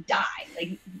about to die.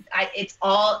 Like, it's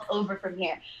all over from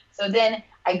here. So then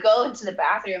I go into the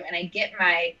bathroom, and I get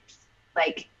my,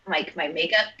 my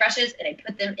makeup brushes, and I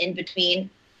put them in between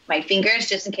my fingers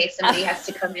just in case somebody has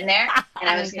to come in there. And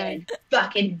I was going to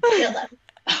fucking kill them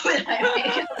with my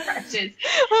makeup brushes.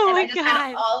 And I just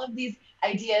had all of these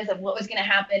ideas of what was going to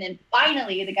happen. And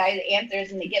finally, the guy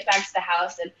answers, and they get back to the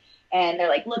house, and they're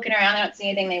like looking around. They don't see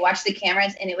anything. They watch the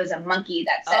cameras, and it was a monkey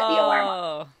that set the alarm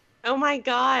off. Oh my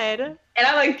God. And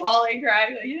I'm like falling,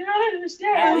 crying. Like, you don't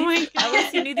understand. Oh my God. At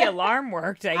least you knew the alarm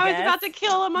worked, I guess. I was about to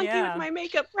kill a monkey with my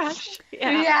makeup brush.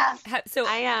 Yeah. So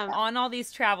on all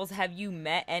these travels, have you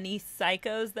met any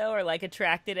psychos though, or like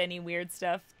attracted any weird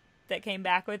stuff that came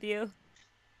back with you?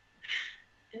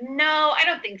 No, I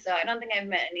don't think so. I don't think I've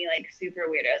met any like super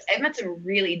weirdos. I've met some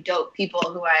really dope people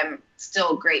who I'm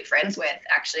still great friends with,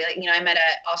 actually. Like, I met an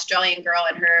Australian girl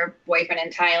and her boyfriend in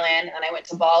Thailand, and I went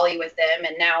to Bali with them,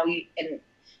 and now they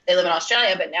live in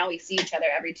Australia, but now we see each other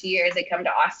every 2 years. They come to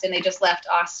Austin. They just left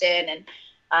Austin, and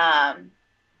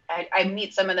I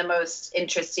meet some of the most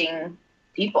interesting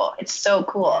people. It's so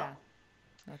cool. Yeah.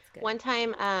 That's good. One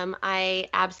time, I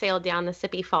abseiled down the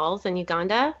Sippy Falls in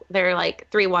Uganda. There are like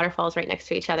 3 waterfalls right next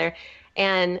to each other.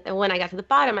 And when I got to the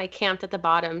bottom, I camped at the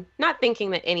bottom, not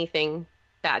thinking that anything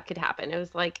bad could happen. It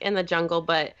was like in the jungle,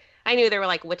 but I knew there were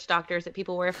like witch doctors that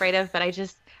people were afraid of, but I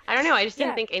don't know. I just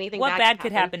didn't think anything bad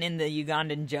could happen in the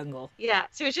Ugandan jungle. Yeah.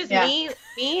 So it was just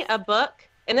me, a book.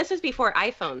 And this was before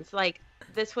iPhones. Like,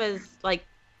 this was like,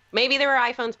 maybe there were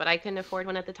iPhones, but I couldn't afford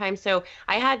one at the time. So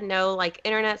I had no like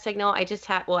internet signal. I just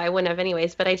had, well, I wouldn't have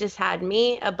anyways, but I just had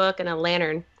me, a book, and a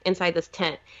lantern inside this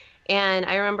tent. And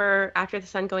I remember after the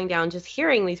sun going down, just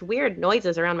hearing these weird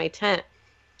noises around my tent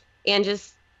and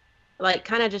just like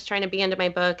kind of just trying to be into my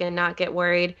book and not get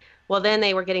worried. Well, then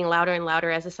they were getting louder and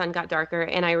louder as the sun got darker.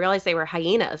 And I realized they were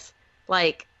hyenas,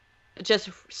 like just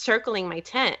circling my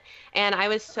tent. And I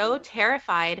was so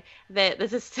terrified that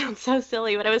sounds so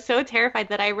silly, but I was so terrified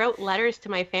that I wrote letters to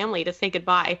my family to say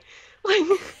goodbye. Like,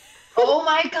 oh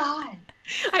my God.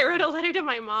 I wrote a letter to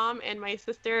my mom and my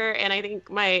sister, and I think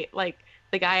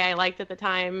the guy I liked at the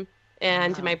time,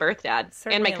 and to my birth dad.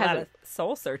 Certainly and my cousin. A lot of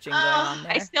soul searching going on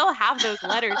there. I still have those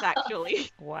letters, actually.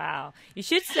 Wow. You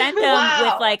should send them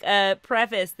with like a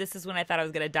preface. This is when I thought I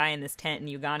was going to die in this tent in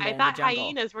Uganda. I thought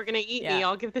hyenas were going to eat me.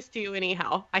 I'll give this to you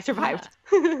anyhow. I survived.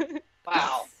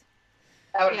 Wow.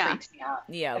 That would have freaked me out.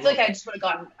 Yeah. I feel like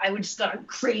I would just gone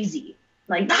crazy.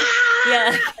 Like,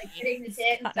 like hitting the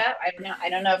tent and stuff. I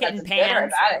don't know if that's a good or a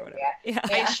bad idea. Yeah.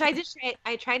 I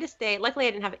tried to stay. Luckily,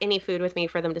 I didn't have any food with me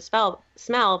for them to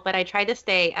smell, but I tried to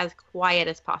stay as quiet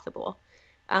as possible.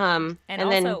 And also,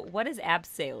 then, what is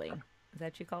abseiling? Is that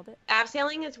what you called it?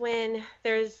 Abseiling is when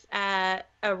there's a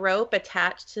rope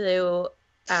attached to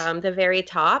the very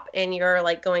top, and you're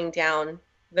like going down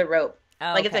the rope.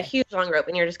 Oh, like, it's a huge long rope,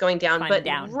 and you're just going down,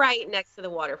 down. Right next to the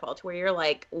waterfall to where you're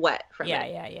like wet from it.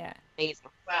 Yeah. Amazing.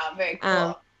 Wow, very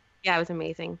cool. Yeah, it was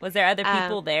amazing. Was there other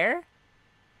people there?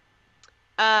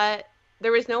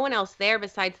 There was no one else there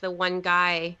besides the one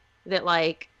guy that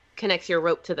like connects your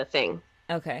rope to the thing.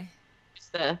 Okay.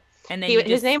 And then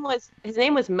his name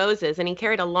was Moses, and he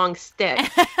carried a long stick.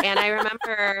 And I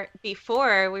remember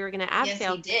before we were going to abseil.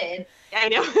 Yes, he did. I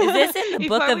know.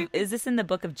 Is this in the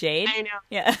book of Jade? I know.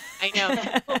 Yeah. I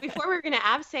know. Well, before we were going to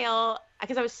abseil,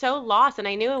 because I was so lost and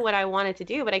I knew what I wanted to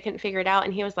do, but I couldn't figure it out.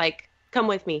 And he was like, "Come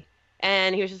with me."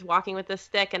 And he was just walking with the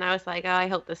stick, and I was like, "Oh, I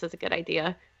hope this is a good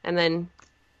idea." And then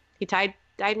he tied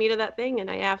me to that thing, and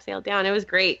I abseiled down. It was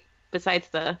great. Besides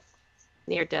the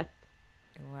near-death.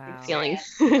 Wow.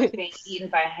 Feelings. Being eaten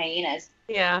by hyenas.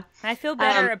 Yeah. I feel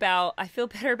better about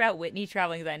Whitney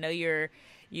traveling because I know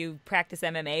you practice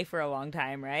MMA for a long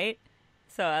time, right?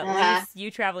 So at least you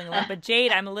traveling alone. But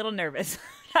Jade, I'm a little nervous.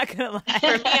 Not gonna lie.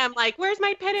 For me, I'm like, where's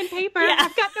my pen and paper? Yeah.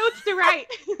 I've got notes to write.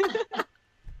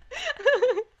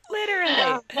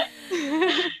 Literally.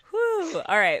 Whew.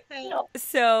 All right.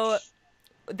 So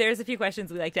there's a few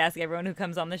questions we like to ask everyone who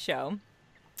comes on the show.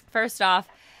 First off,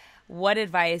 what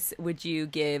advice would you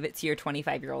give to your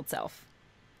 25-year-old self?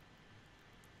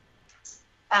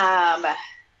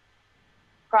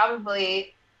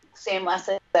 Probably same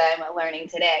lesson that I'm learning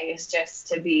today is just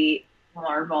to be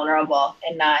more vulnerable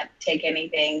and not take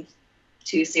anything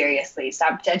too seriously.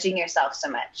 Stop judging yourself so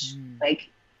much. Like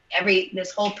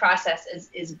this whole process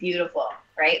is beautiful,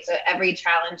 right? So every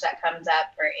challenge that comes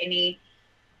up or any,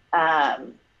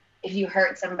 if you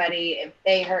hurt somebody, if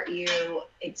they hurt you,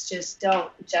 it's just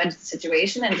don't judge the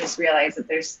situation and just realize that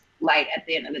there's light at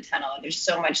the end of the tunnel. There's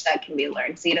so much that can be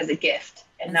learned. See it as a gift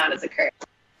and not as a curse.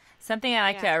 Something I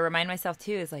like to remind myself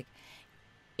too is like,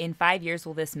 in 5 years,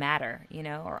 will this matter?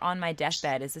 Or on my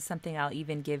deathbed, is this something I'll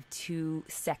even give 2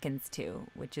 seconds to?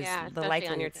 Which is the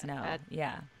likely it's no.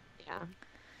 Yeah. Yeah.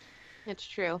 It's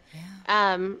true.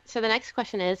 Yeah. So the next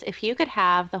question is, if you could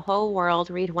have the whole world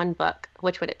read one book,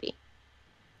 which would it be?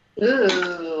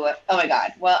 Ooh. Oh my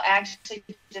God. Well, I actually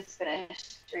just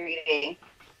finished reading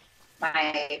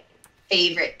my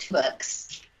favorite 2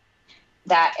 books.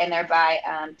 And they're by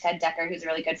Ted Decker, who's a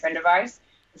really good friend of ours.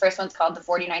 The first one's called The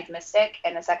 49th Mystic,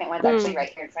 and the second one's actually right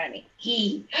here in front of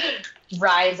me.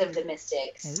 Rise of the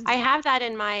Mystics. I have that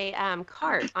in my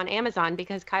cart on Amazon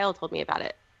because Kyle told me about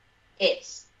it.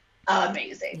 It's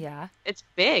amazing. Yeah. It's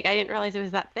big. I didn't realize it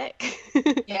was that thick.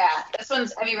 Yeah.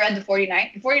 Have you read The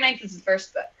 49th? The 49th is the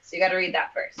first book, so you got to read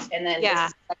that first. And then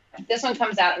this one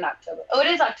comes out in October. Oh, it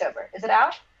is October. Is it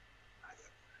out?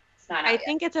 It's not out yet.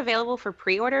 think it's available for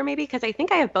pre-order maybe because I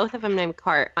think I have both of them in my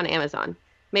cart on Amazon.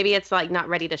 Maybe it's like not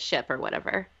ready to ship or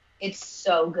whatever. It's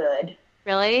so good.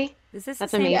 Really? Is this the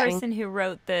same person who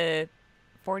wrote the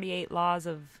 48 Laws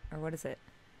of, or what is it?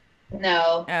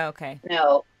 No. Oh, okay.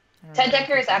 No. Ted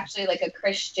Decker is actually like a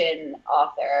Christian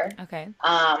author. Okay.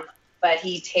 But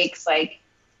he takes like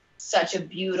such a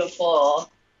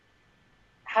beautiful,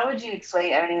 how would you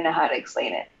explain it? I don't even know how to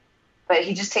explain it. But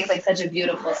he just takes like such a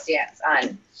beautiful stance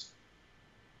on,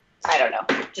 I don't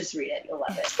know. Just read it. You'll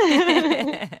love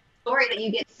it. Story that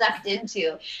you get sucked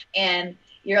into, and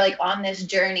you're like on this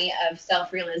journey of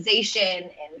self-realization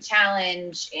and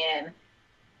challenge and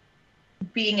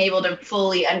being able to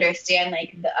fully understand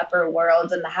like the upper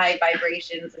worlds and the high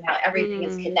vibrations and how everything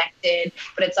is connected,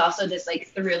 but it's also this like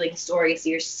thrilling story, so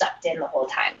you're sucked in the whole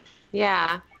time.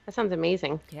 Yeah, that sounds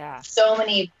amazing. Yeah, so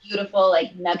many beautiful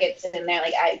like nuggets in there.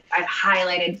 Like I've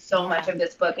highlighted so much of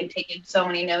this book and taken so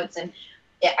many notes, and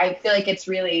I feel like it's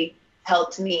really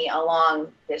helped me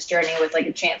along this journey with like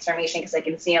a transformation because I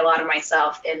can see a lot of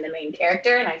myself in the main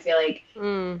character, and I feel like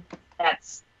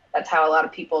that's how a lot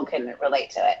of people can relate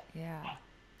to it. Yeah,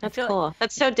 that's cool.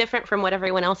 That's so different from what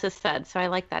everyone else has said, so I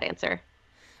like that answer.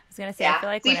 I was gonna say, I feel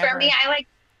like for me, I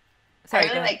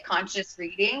really like conscious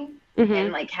reading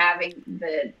and like having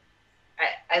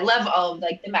I love all of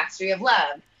like the mastery of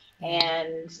love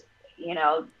and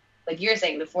like you're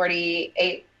saying the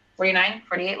 48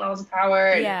 laws of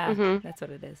power. Yeah, that's what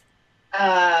it is.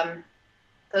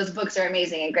 Those books are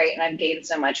amazing and great, and I've gained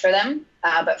so much for them.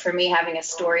 But for me, having a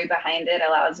story behind it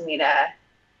allows me to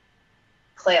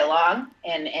play along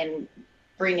and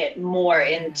bring it more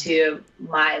into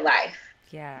my life.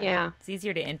 Yeah. It's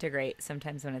easier to integrate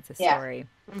sometimes when it's a story.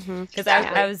 Because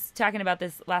exactly. I was talking about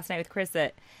this last night with Chris,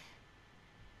 that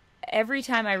every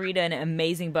time I read an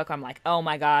amazing book, I'm like, oh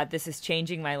my God, this is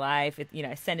changing my life.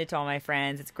 I send it to all my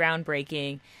friends. It's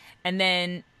groundbreaking. And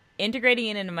then integrating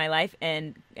it into my life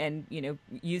and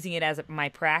using it as my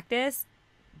practice,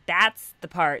 that's the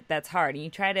part that's hard. And you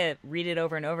try to read it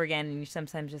over and over again, and you're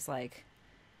sometimes just like,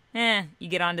 you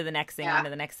get on to the next thing, onto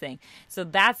the next thing. So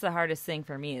that's the hardest thing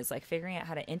for me, is like figuring out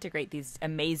how to integrate these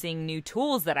amazing new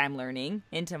tools that I'm learning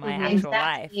into my actual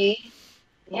life.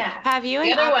 Yeah. Have you?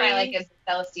 The other one I like is the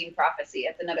Celestine Prophecy.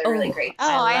 It's another really great.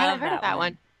 I haven't heard of that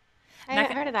one. I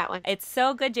haven't heard of that one. It's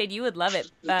so good, Jade. You would love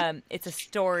it. It's a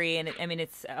story, and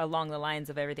it's along the lines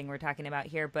of everything we're talking about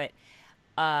here. But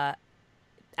I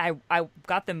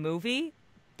got the movie.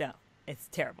 No, it's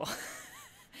terrible.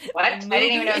 What? I didn't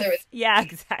even know there was. Yeah,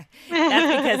 exactly.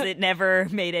 That's because it never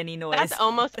made any noise. That's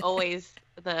almost always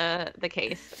the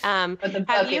case. But the book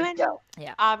have you is and dope.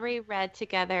 Aubrey read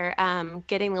together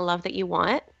Getting the Love That You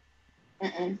Want?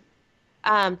 Mm-mm.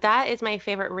 That is my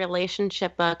favorite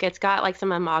relationship book. It's got like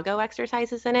some imago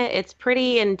exercises in it. It's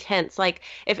pretty intense. Like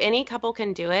if any couple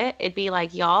can do it, it'd be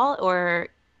like y'all or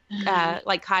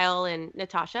like Kyle and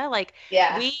Natasha, like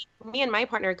Yeah. me and my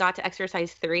partner got to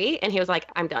exercise 3 and he was like,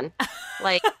 I'm done.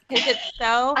 Like, 'cause it's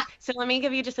so let me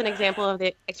give you just an example of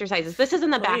the exercises. This is in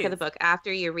the back of the Please. book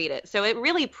after you read it. So it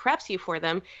really preps you for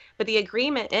them. But the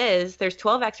agreement is there's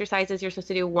 12 exercises. You're supposed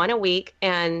to do 1 a week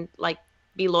and like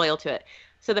be loyal to it.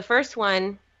 So the first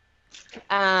one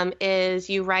is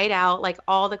you write out like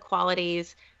all the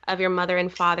qualities of your mother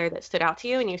and father that stood out to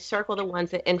you, and you circle the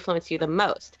ones that influence you the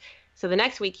most. So the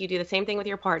next week you do the same thing with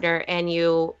your partner, and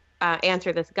you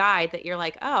answer this guide that you're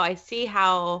like, oh, I see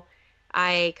how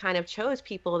I kind of chose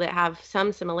people that have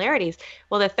some similarities.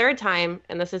 Well, the third time,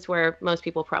 and this is where most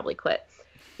people probably quit,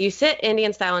 you sit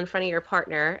Indian style in front of your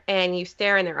partner and you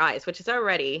stare in their eyes, which is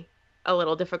already a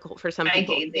little difficult for some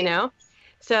people, you know?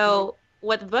 So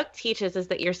what the book teaches is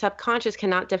that your subconscious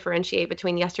cannot differentiate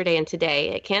between yesterday and today.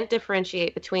 It can't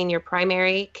differentiate between your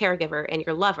primary caregiver and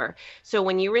your lover. So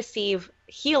when you receive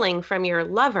healing from your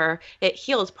lover, it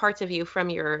heals parts of you from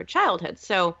your childhood.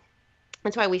 So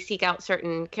that's why we seek out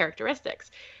certain characteristics.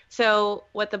 So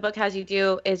what the book has you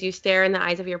do is you stare in the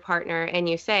eyes of your partner and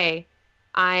you say,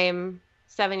 I'm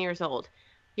 7 years old.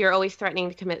 You're always threatening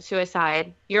to commit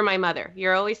suicide. You're my mother.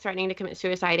 You're always threatening to commit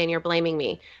suicide and you're blaming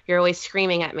me. You're always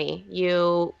screaming at me.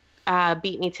 You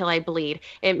beat me till I bleed.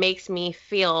 It makes me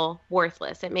feel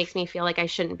worthless. It makes me feel like I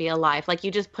shouldn't be alive. Like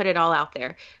you just put it all out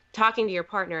there, talking to your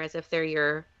partner as if they're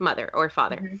your mother or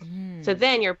father. Mm-hmm. So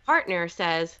then your partner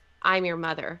says, I'm your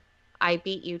mother. I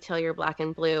beat you till you're black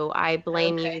and blue. I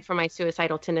blame you for my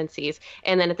suicidal tendencies.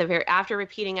 And then after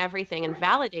repeating everything and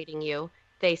validating you,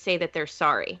 they say that they're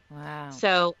sorry. Wow.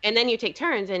 So, and then you take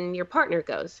turns and your partner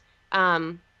goes.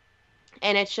 And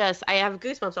it's just, I have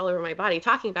goosebumps all over my body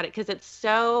talking about it because it's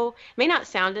so, it may not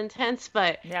sound intense,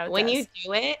 but when you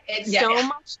do it,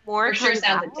 much more comes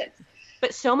out. Intense.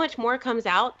 But so much more comes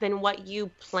out than what you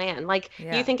plan. Like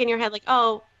you think in your head, like,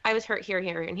 oh, I was hurt here,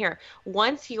 here, and here.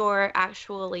 Once you're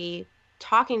actually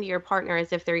talking to your partner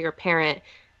as if they're your parent,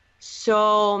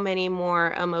 so many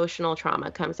more emotional trauma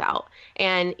comes out.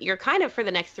 And you're kind of, for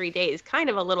the next 3 days, kind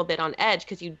of a little bit on edge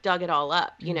because you dug it all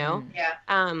up, you know? Yeah.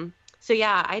 So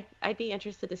yeah, I'd be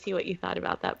interested to see what you thought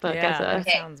about that book. That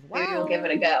sounds wild. Maybe we'll give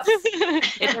it a go.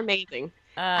 It's amazing.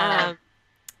 I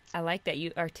like that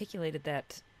you articulated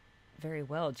that very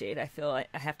well, Jade. I feel like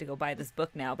I have to go buy this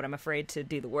book now, but I'm afraid to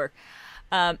do the work.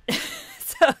 So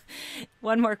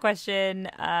one more question.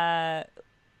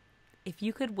 If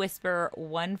you could whisper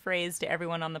one phrase to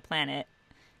everyone on the planet,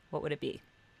 what would it be?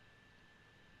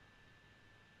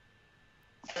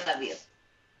 I love you.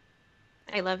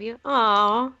 I love you.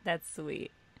 Aw. That's sweet.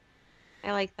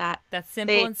 I like that. That's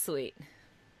simple and sweet.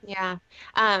 Yeah.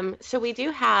 So we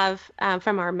do have,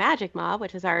 from our Magic Mob,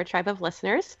 which is our tribe of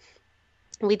listeners,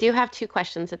 we do have 2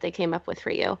 questions that they came up with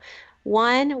for you.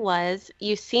 One was,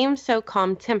 you seem so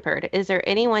calm-tempered. Is there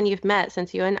anyone you've met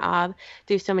since you and Ab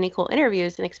do so many cool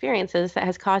interviews and experiences that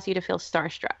has caused you to feel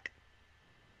starstruck?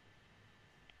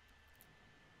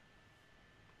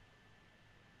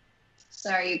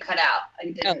 Sorry, you cut out. I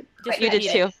didn't. You did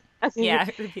too. Okay. Yeah,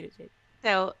 repeat it.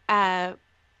 So,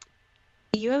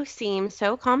 you seem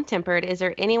so calm-tempered. Is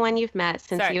there anyone you've met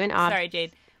since you and Ab? Sorry,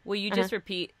 Jade. Will you just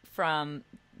repeat from,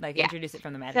 introduce it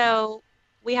from the Magic Mob? So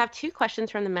we have 2 questions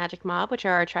from the Magic Mob, which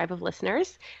are our tribe of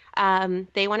listeners.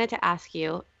 They wanted to ask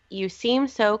you, you seem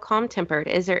so calm-tempered.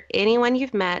 Is there anyone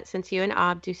you've met since you and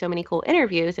Ab do so many cool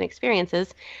interviews and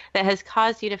experiences that has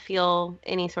caused you to feel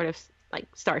any sort of like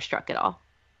starstruck at all?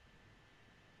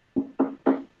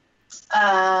 It's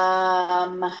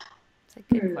a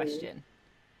good question.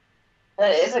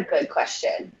 That is a good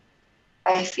question.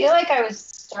 I feel like I was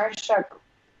starstruck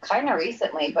kind of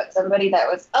recently, but somebody that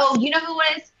was, you know who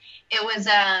it was? It was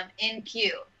in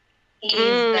Q.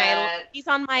 He's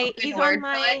on my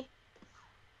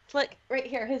look right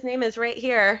here. His name is right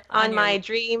here on my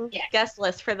dream guest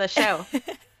list for the show.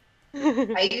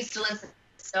 I used to listen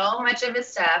to so much of his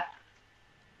stuff,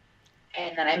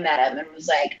 and then I met him and was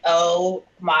like, oh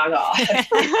my god,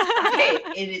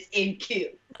 it is in Q.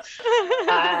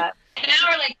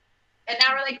 And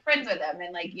now we're like friends with him,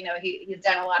 and like, you know, he's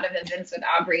done a lot of events with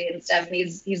Aubrey and stuff, and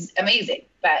he's amazing.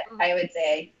 But I would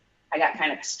say I got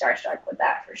kind of starstruck with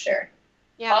that for sure.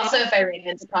 Yeah. Also, if I ran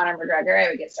into Conor McGregor, I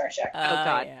would get starstruck. Oh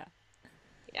God.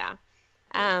 Yeah.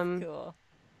 Cool.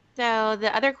 So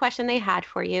the other question they had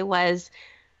for you was,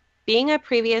 being a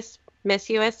previous Miss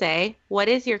USA, what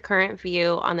is your current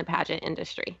view on the pageant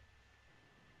industry?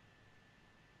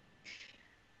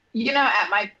 You know, at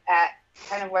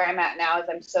kind of where I'm at now is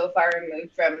I'm so far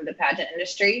removed from the pageant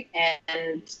industry,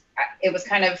 and it was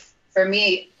kind of, for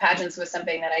me, pageants was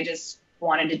something that I just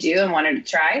wanted to do and wanted to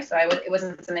try. So it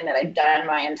wasn't something that I'd done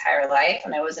my entire life,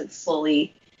 and I wasn't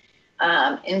fully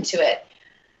into it.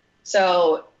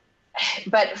 So,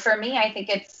 but for me, I think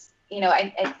it's,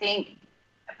 I think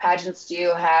pageants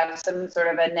do have some sort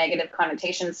of a negative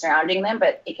connotation surrounding them,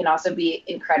 but it can also be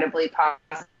incredibly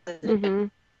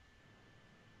positive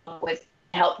with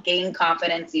help gain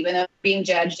confidence, even though being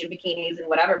judged in bikinis and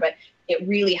whatever, but it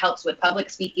really helps with public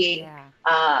speaking,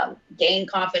 gain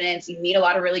confidence. You meet a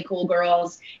lot of really cool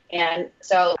girls. And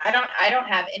so I don't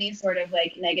have any sort of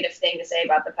like negative thing to say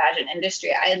about the pageant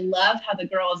industry. I love how the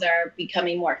girls are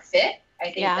becoming more fit. I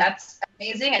think that's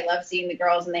amazing. I love seeing the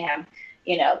girls and they have,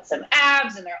 some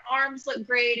abs and their arms look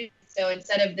great. So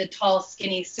instead of the tall,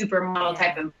 skinny supermodel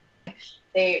type of,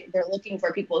 they're looking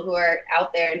for people who are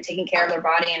out there and taking care of their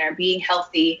body and are being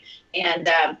healthy. And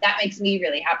that makes me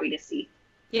really happy to see.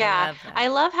 Yeah, I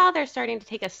love how they're starting to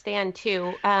take a stand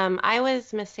too. I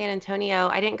was Miss San Antonio.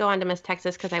 I didn't go on to Miss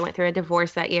Texas because I went through a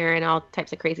divorce that year and all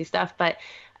types of crazy stuff. But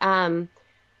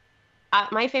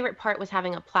my favorite part was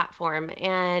having a platform.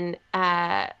 And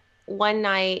one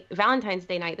night, Valentine's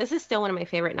Day night, this is still one of my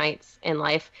favorite nights in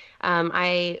life.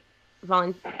 They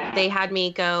had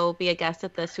me go be a guest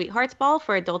at the Sweethearts Ball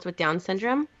for adults with Down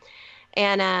syndrome.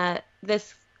 And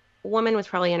this woman was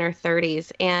probably in her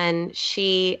 30s, and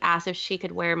she asked if she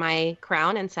could wear my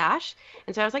crown and sash.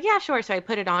 And so I was like, yeah, sure. So I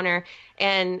put it on her,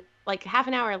 and like half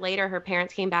an hour later, her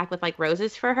parents came back with like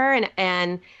roses for her,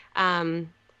 and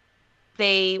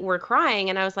they were crying,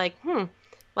 and I was like,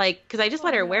 like, because I just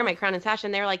let her wear my crown and sash,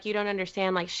 and they were like, you don't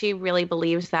understand, like, she really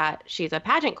believes that she's a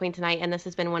pageant queen tonight, and this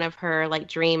has been one of her like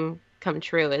dream come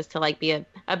true, is to like be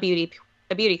a beauty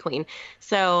queen.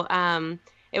 So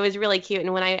it was really cute.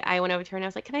 And when I went over to her and I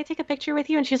was like, can I take a picture with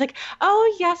you? And she was like,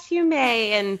 oh, yes, you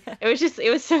may. And it was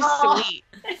so sweet.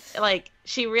 Like,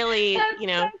 she really, That's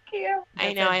so cute.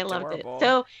 I know, I loved it.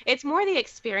 So it's more the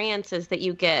experiences that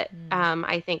you get.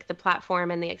 I think the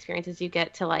platform and the experiences you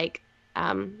get to like,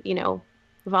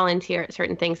 volunteer at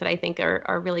certain things that I think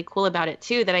are really cool about it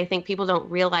too, that I think people don't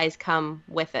realize come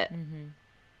with it.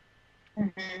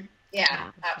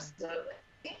 Yeah, absolutely.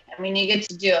 I mean, you get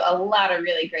to do a lot of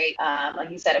really great, like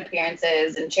you said,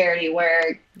 appearances and charity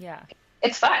work. Yeah.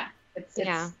 It's fun. It's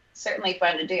certainly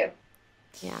fun to do.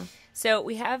 Yeah. So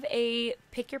we have a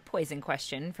pick your poison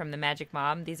question from the Magic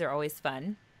Mom. These are always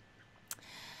fun.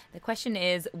 The question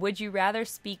is, would you rather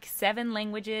speak 7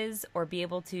 languages or be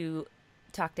able to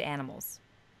talk to animals?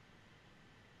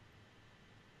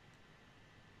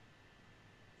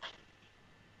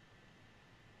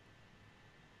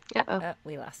 Uh-oh.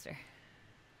 We lost her.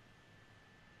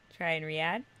 Try and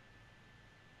Riyadh.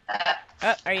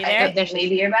 Are you there?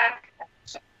 Maybe you're back.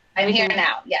 I'm here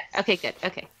now. Yes. Okay, good.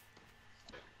 Okay.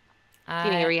 Do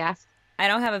you need a re-ask? I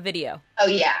don't have a video. Oh,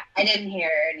 yeah. I didn't hear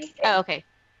anything. Oh, okay.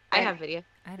 I have video.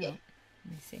 I don't. Let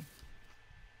me see.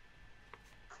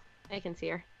 I can see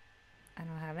her. I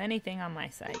don't have anything on my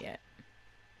side yet.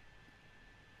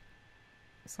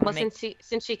 Well,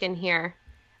 since she can hear.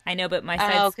 I know, but my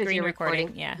side's screen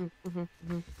recording. Yeah.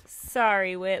 Mm-hmm.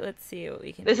 Sorry, Whit. Let's see what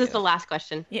we can do. This is the last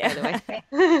question, by the way.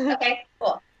 Okay,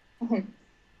 cool.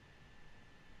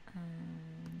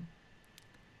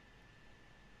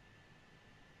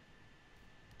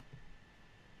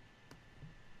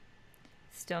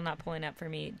 Still not pulling up for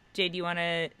me. Jay, do you want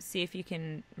to see if you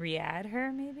can re-add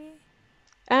her, maybe?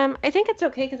 I think it's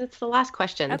okay because it's the last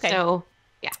question. Okay. So,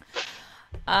 yeah.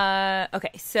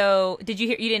 Okay. So, you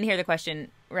didn't hear the question,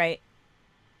 right?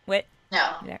 What?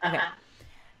 No. Okay.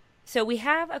 So we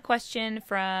have a question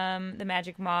from the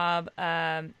Magic Mob.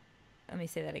 Let me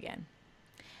say that again.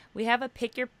 We have a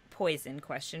pick your poison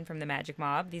question from the Magic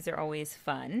Mob. These are always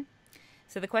fun.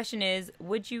 So the question is,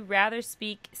 would you rather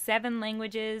speak 7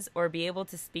 languages or be able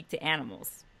to speak to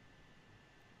animals?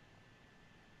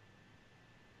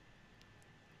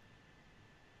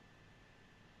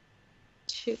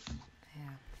 Shoot.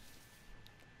 Yeah.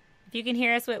 If you can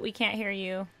hear us, we can't hear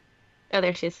you. Oh,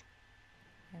 there she is.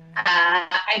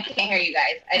 I can't hear you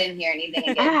guys. I didn't hear anything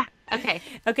again. Okay.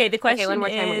 Okay, the question one more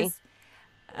time, is...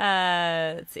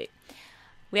 let's see.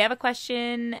 We have a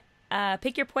question,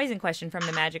 pick your poison question from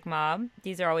the Magic Mob.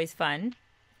 These are always fun.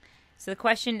 So the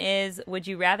question is, would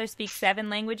you rather speak 7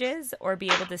 languages or be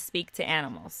able to speak to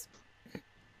animals?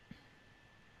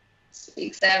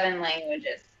 Speak 7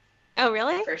 languages. Oh,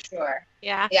 really? For sure.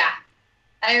 Yeah. Yeah.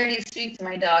 I already speak to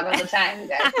my dog all the time, you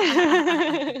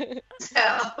guys.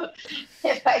 So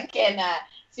if I can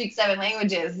speak 7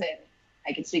 languages, then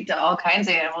I can speak to all kinds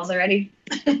of animals already.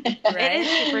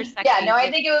 Right? Super sexy. Yeah, no,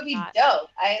 I think it would be dope.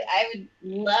 I would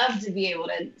love to be able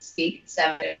to speak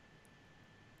 7.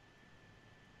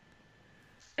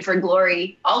 For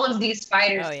Glory, all of these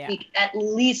fighters speak at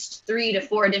least 3 to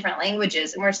 4 different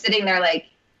languages, and we're sitting there like,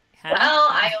 well,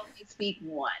 I only speak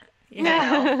 1.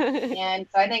 And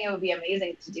so I think it would be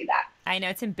amazing to do that. I know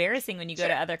it's embarrassing when you go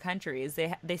to other countries.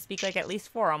 They speak like at least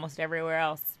 4 almost everywhere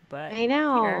else. But I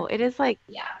know. It is like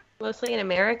mostly in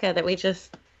America that we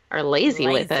just are lazy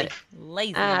with it.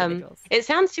 Lazy individuals. It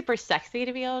sounds super sexy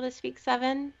to be able to speak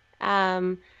 7.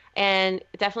 And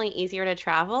definitely easier to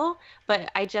travel.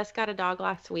 But I just got a dog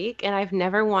last week, and I've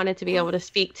never wanted to be able to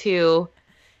speak to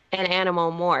an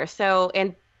animal more. So,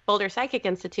 and Boulder Psychic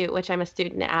Institute, which I'm a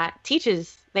student at,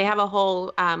 they have a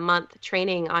whole month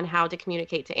training on how to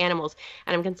communicate to animals.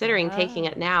 And I'm considering taking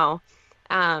it now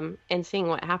and seeing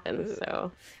what happens.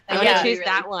 So I'm going to choose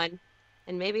that one,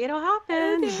 and maybe it'll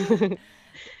happen. Okay.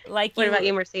 What about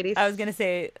you, Mercedes? I was going to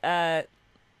say,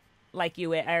 like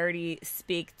you, I already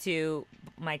speak to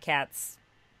my cats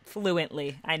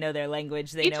fluently. I know their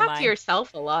language. They know mine. You talk to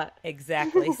yourself a lot.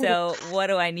 Exactly. So what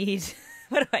do I need?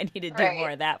 What do I need to do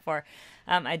more of that for?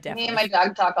 I definitely. Me and my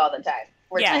dog talk all the time.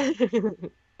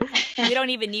 We don't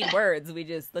even need words. We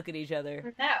just look at each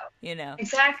other. No.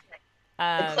 Exactly.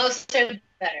 The closer, the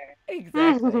better.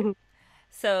 Exactly.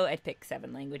 So I'd pick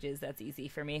 7 languages. That's easy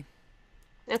for me.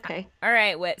 Okay. All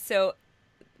right. So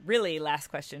really last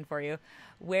question for you.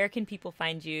 Where can people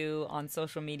find you on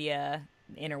social media,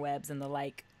 interwebs, and the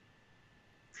like?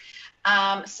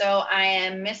 So I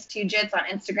am Miss Two Jits on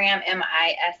Instagram,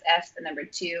 MISS, the number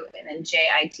 2, and then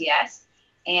JITS,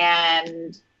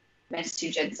 and Miss Two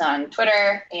Jits on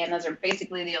Twitter. And those are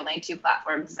basically the only 2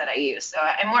 platforms that I use. So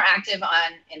I'm more active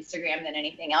on Instagram than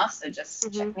anything else. So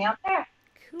just check me out there.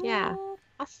 Cool. Yeah.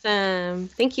 Awesome.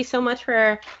 Thank you so much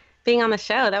for being on the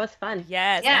show. That was fun.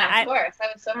 Yes. Yeah, of course. That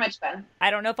was so much fun.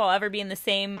 I don't know if I'll ever be in the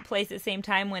same place at the same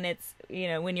time when it's,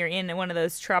 when you're in one of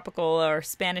those tropical or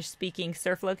Spanish speaking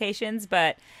surf locations,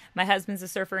 but my husband's a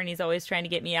surfer and he's always trying to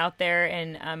get me out there,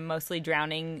 and I'm mostly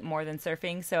drowning more than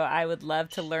surfing. So I would love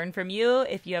to learn from you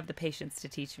if you have the patience to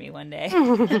teach me one day.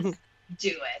 Do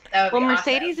it. That would be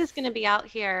Mercedes awesome. is going to be out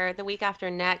here the week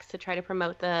after next to try to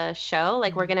promote the show.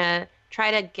 Like we're going to try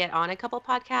to get on a couple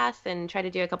podcasts and try to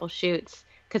do a couple shoots,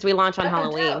 because we launch on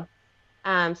Halloween.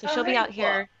 So she'll be out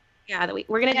here. Yeah,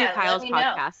 we're going to do Kyle's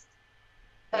podcast.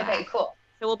 Okay, cool.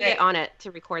 So we'll be on it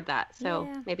to record that. So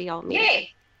maybe I'll meet.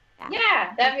 Yay.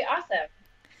 Yeah, that'd be awesome.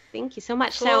 Thank you so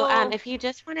much. Cool. So if you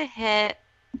just want to hit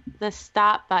the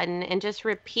stop button and just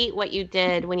repeat what you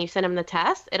did when you sent him the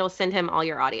test, it'll send him all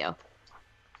your audio.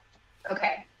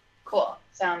 Okay, cool.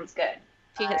 Sounds good.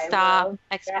 If you hit stop,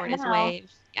 export as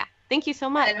waves. Yeah. Thank you so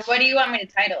much. And what do you want me to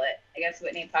title it? I guess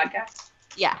Whitney Podcast?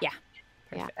 Yeah.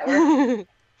 Yeah.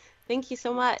 Thank you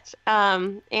so much.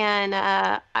 And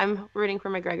I'm rooting for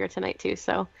McGregor tonight too,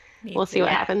 so we'll see what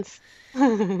happens.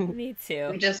 Me too.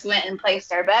 We just went and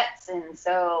placed our bets, and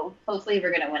so hopefully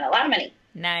we're gonna win a lot of money.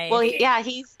 Nice. Well,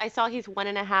 I saw he's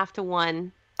 1.5 to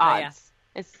 1 odds.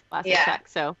 It's last I checked.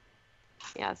 So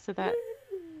so that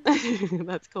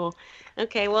that's cool.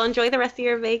 Okay, well, enjoy the rest of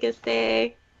your Vegas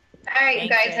day. All right, you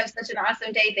guys have such an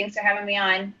awesome day. Thanks for having me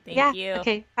on. Thank you.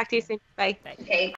 Okay, talk to you soon. Bye. Okay.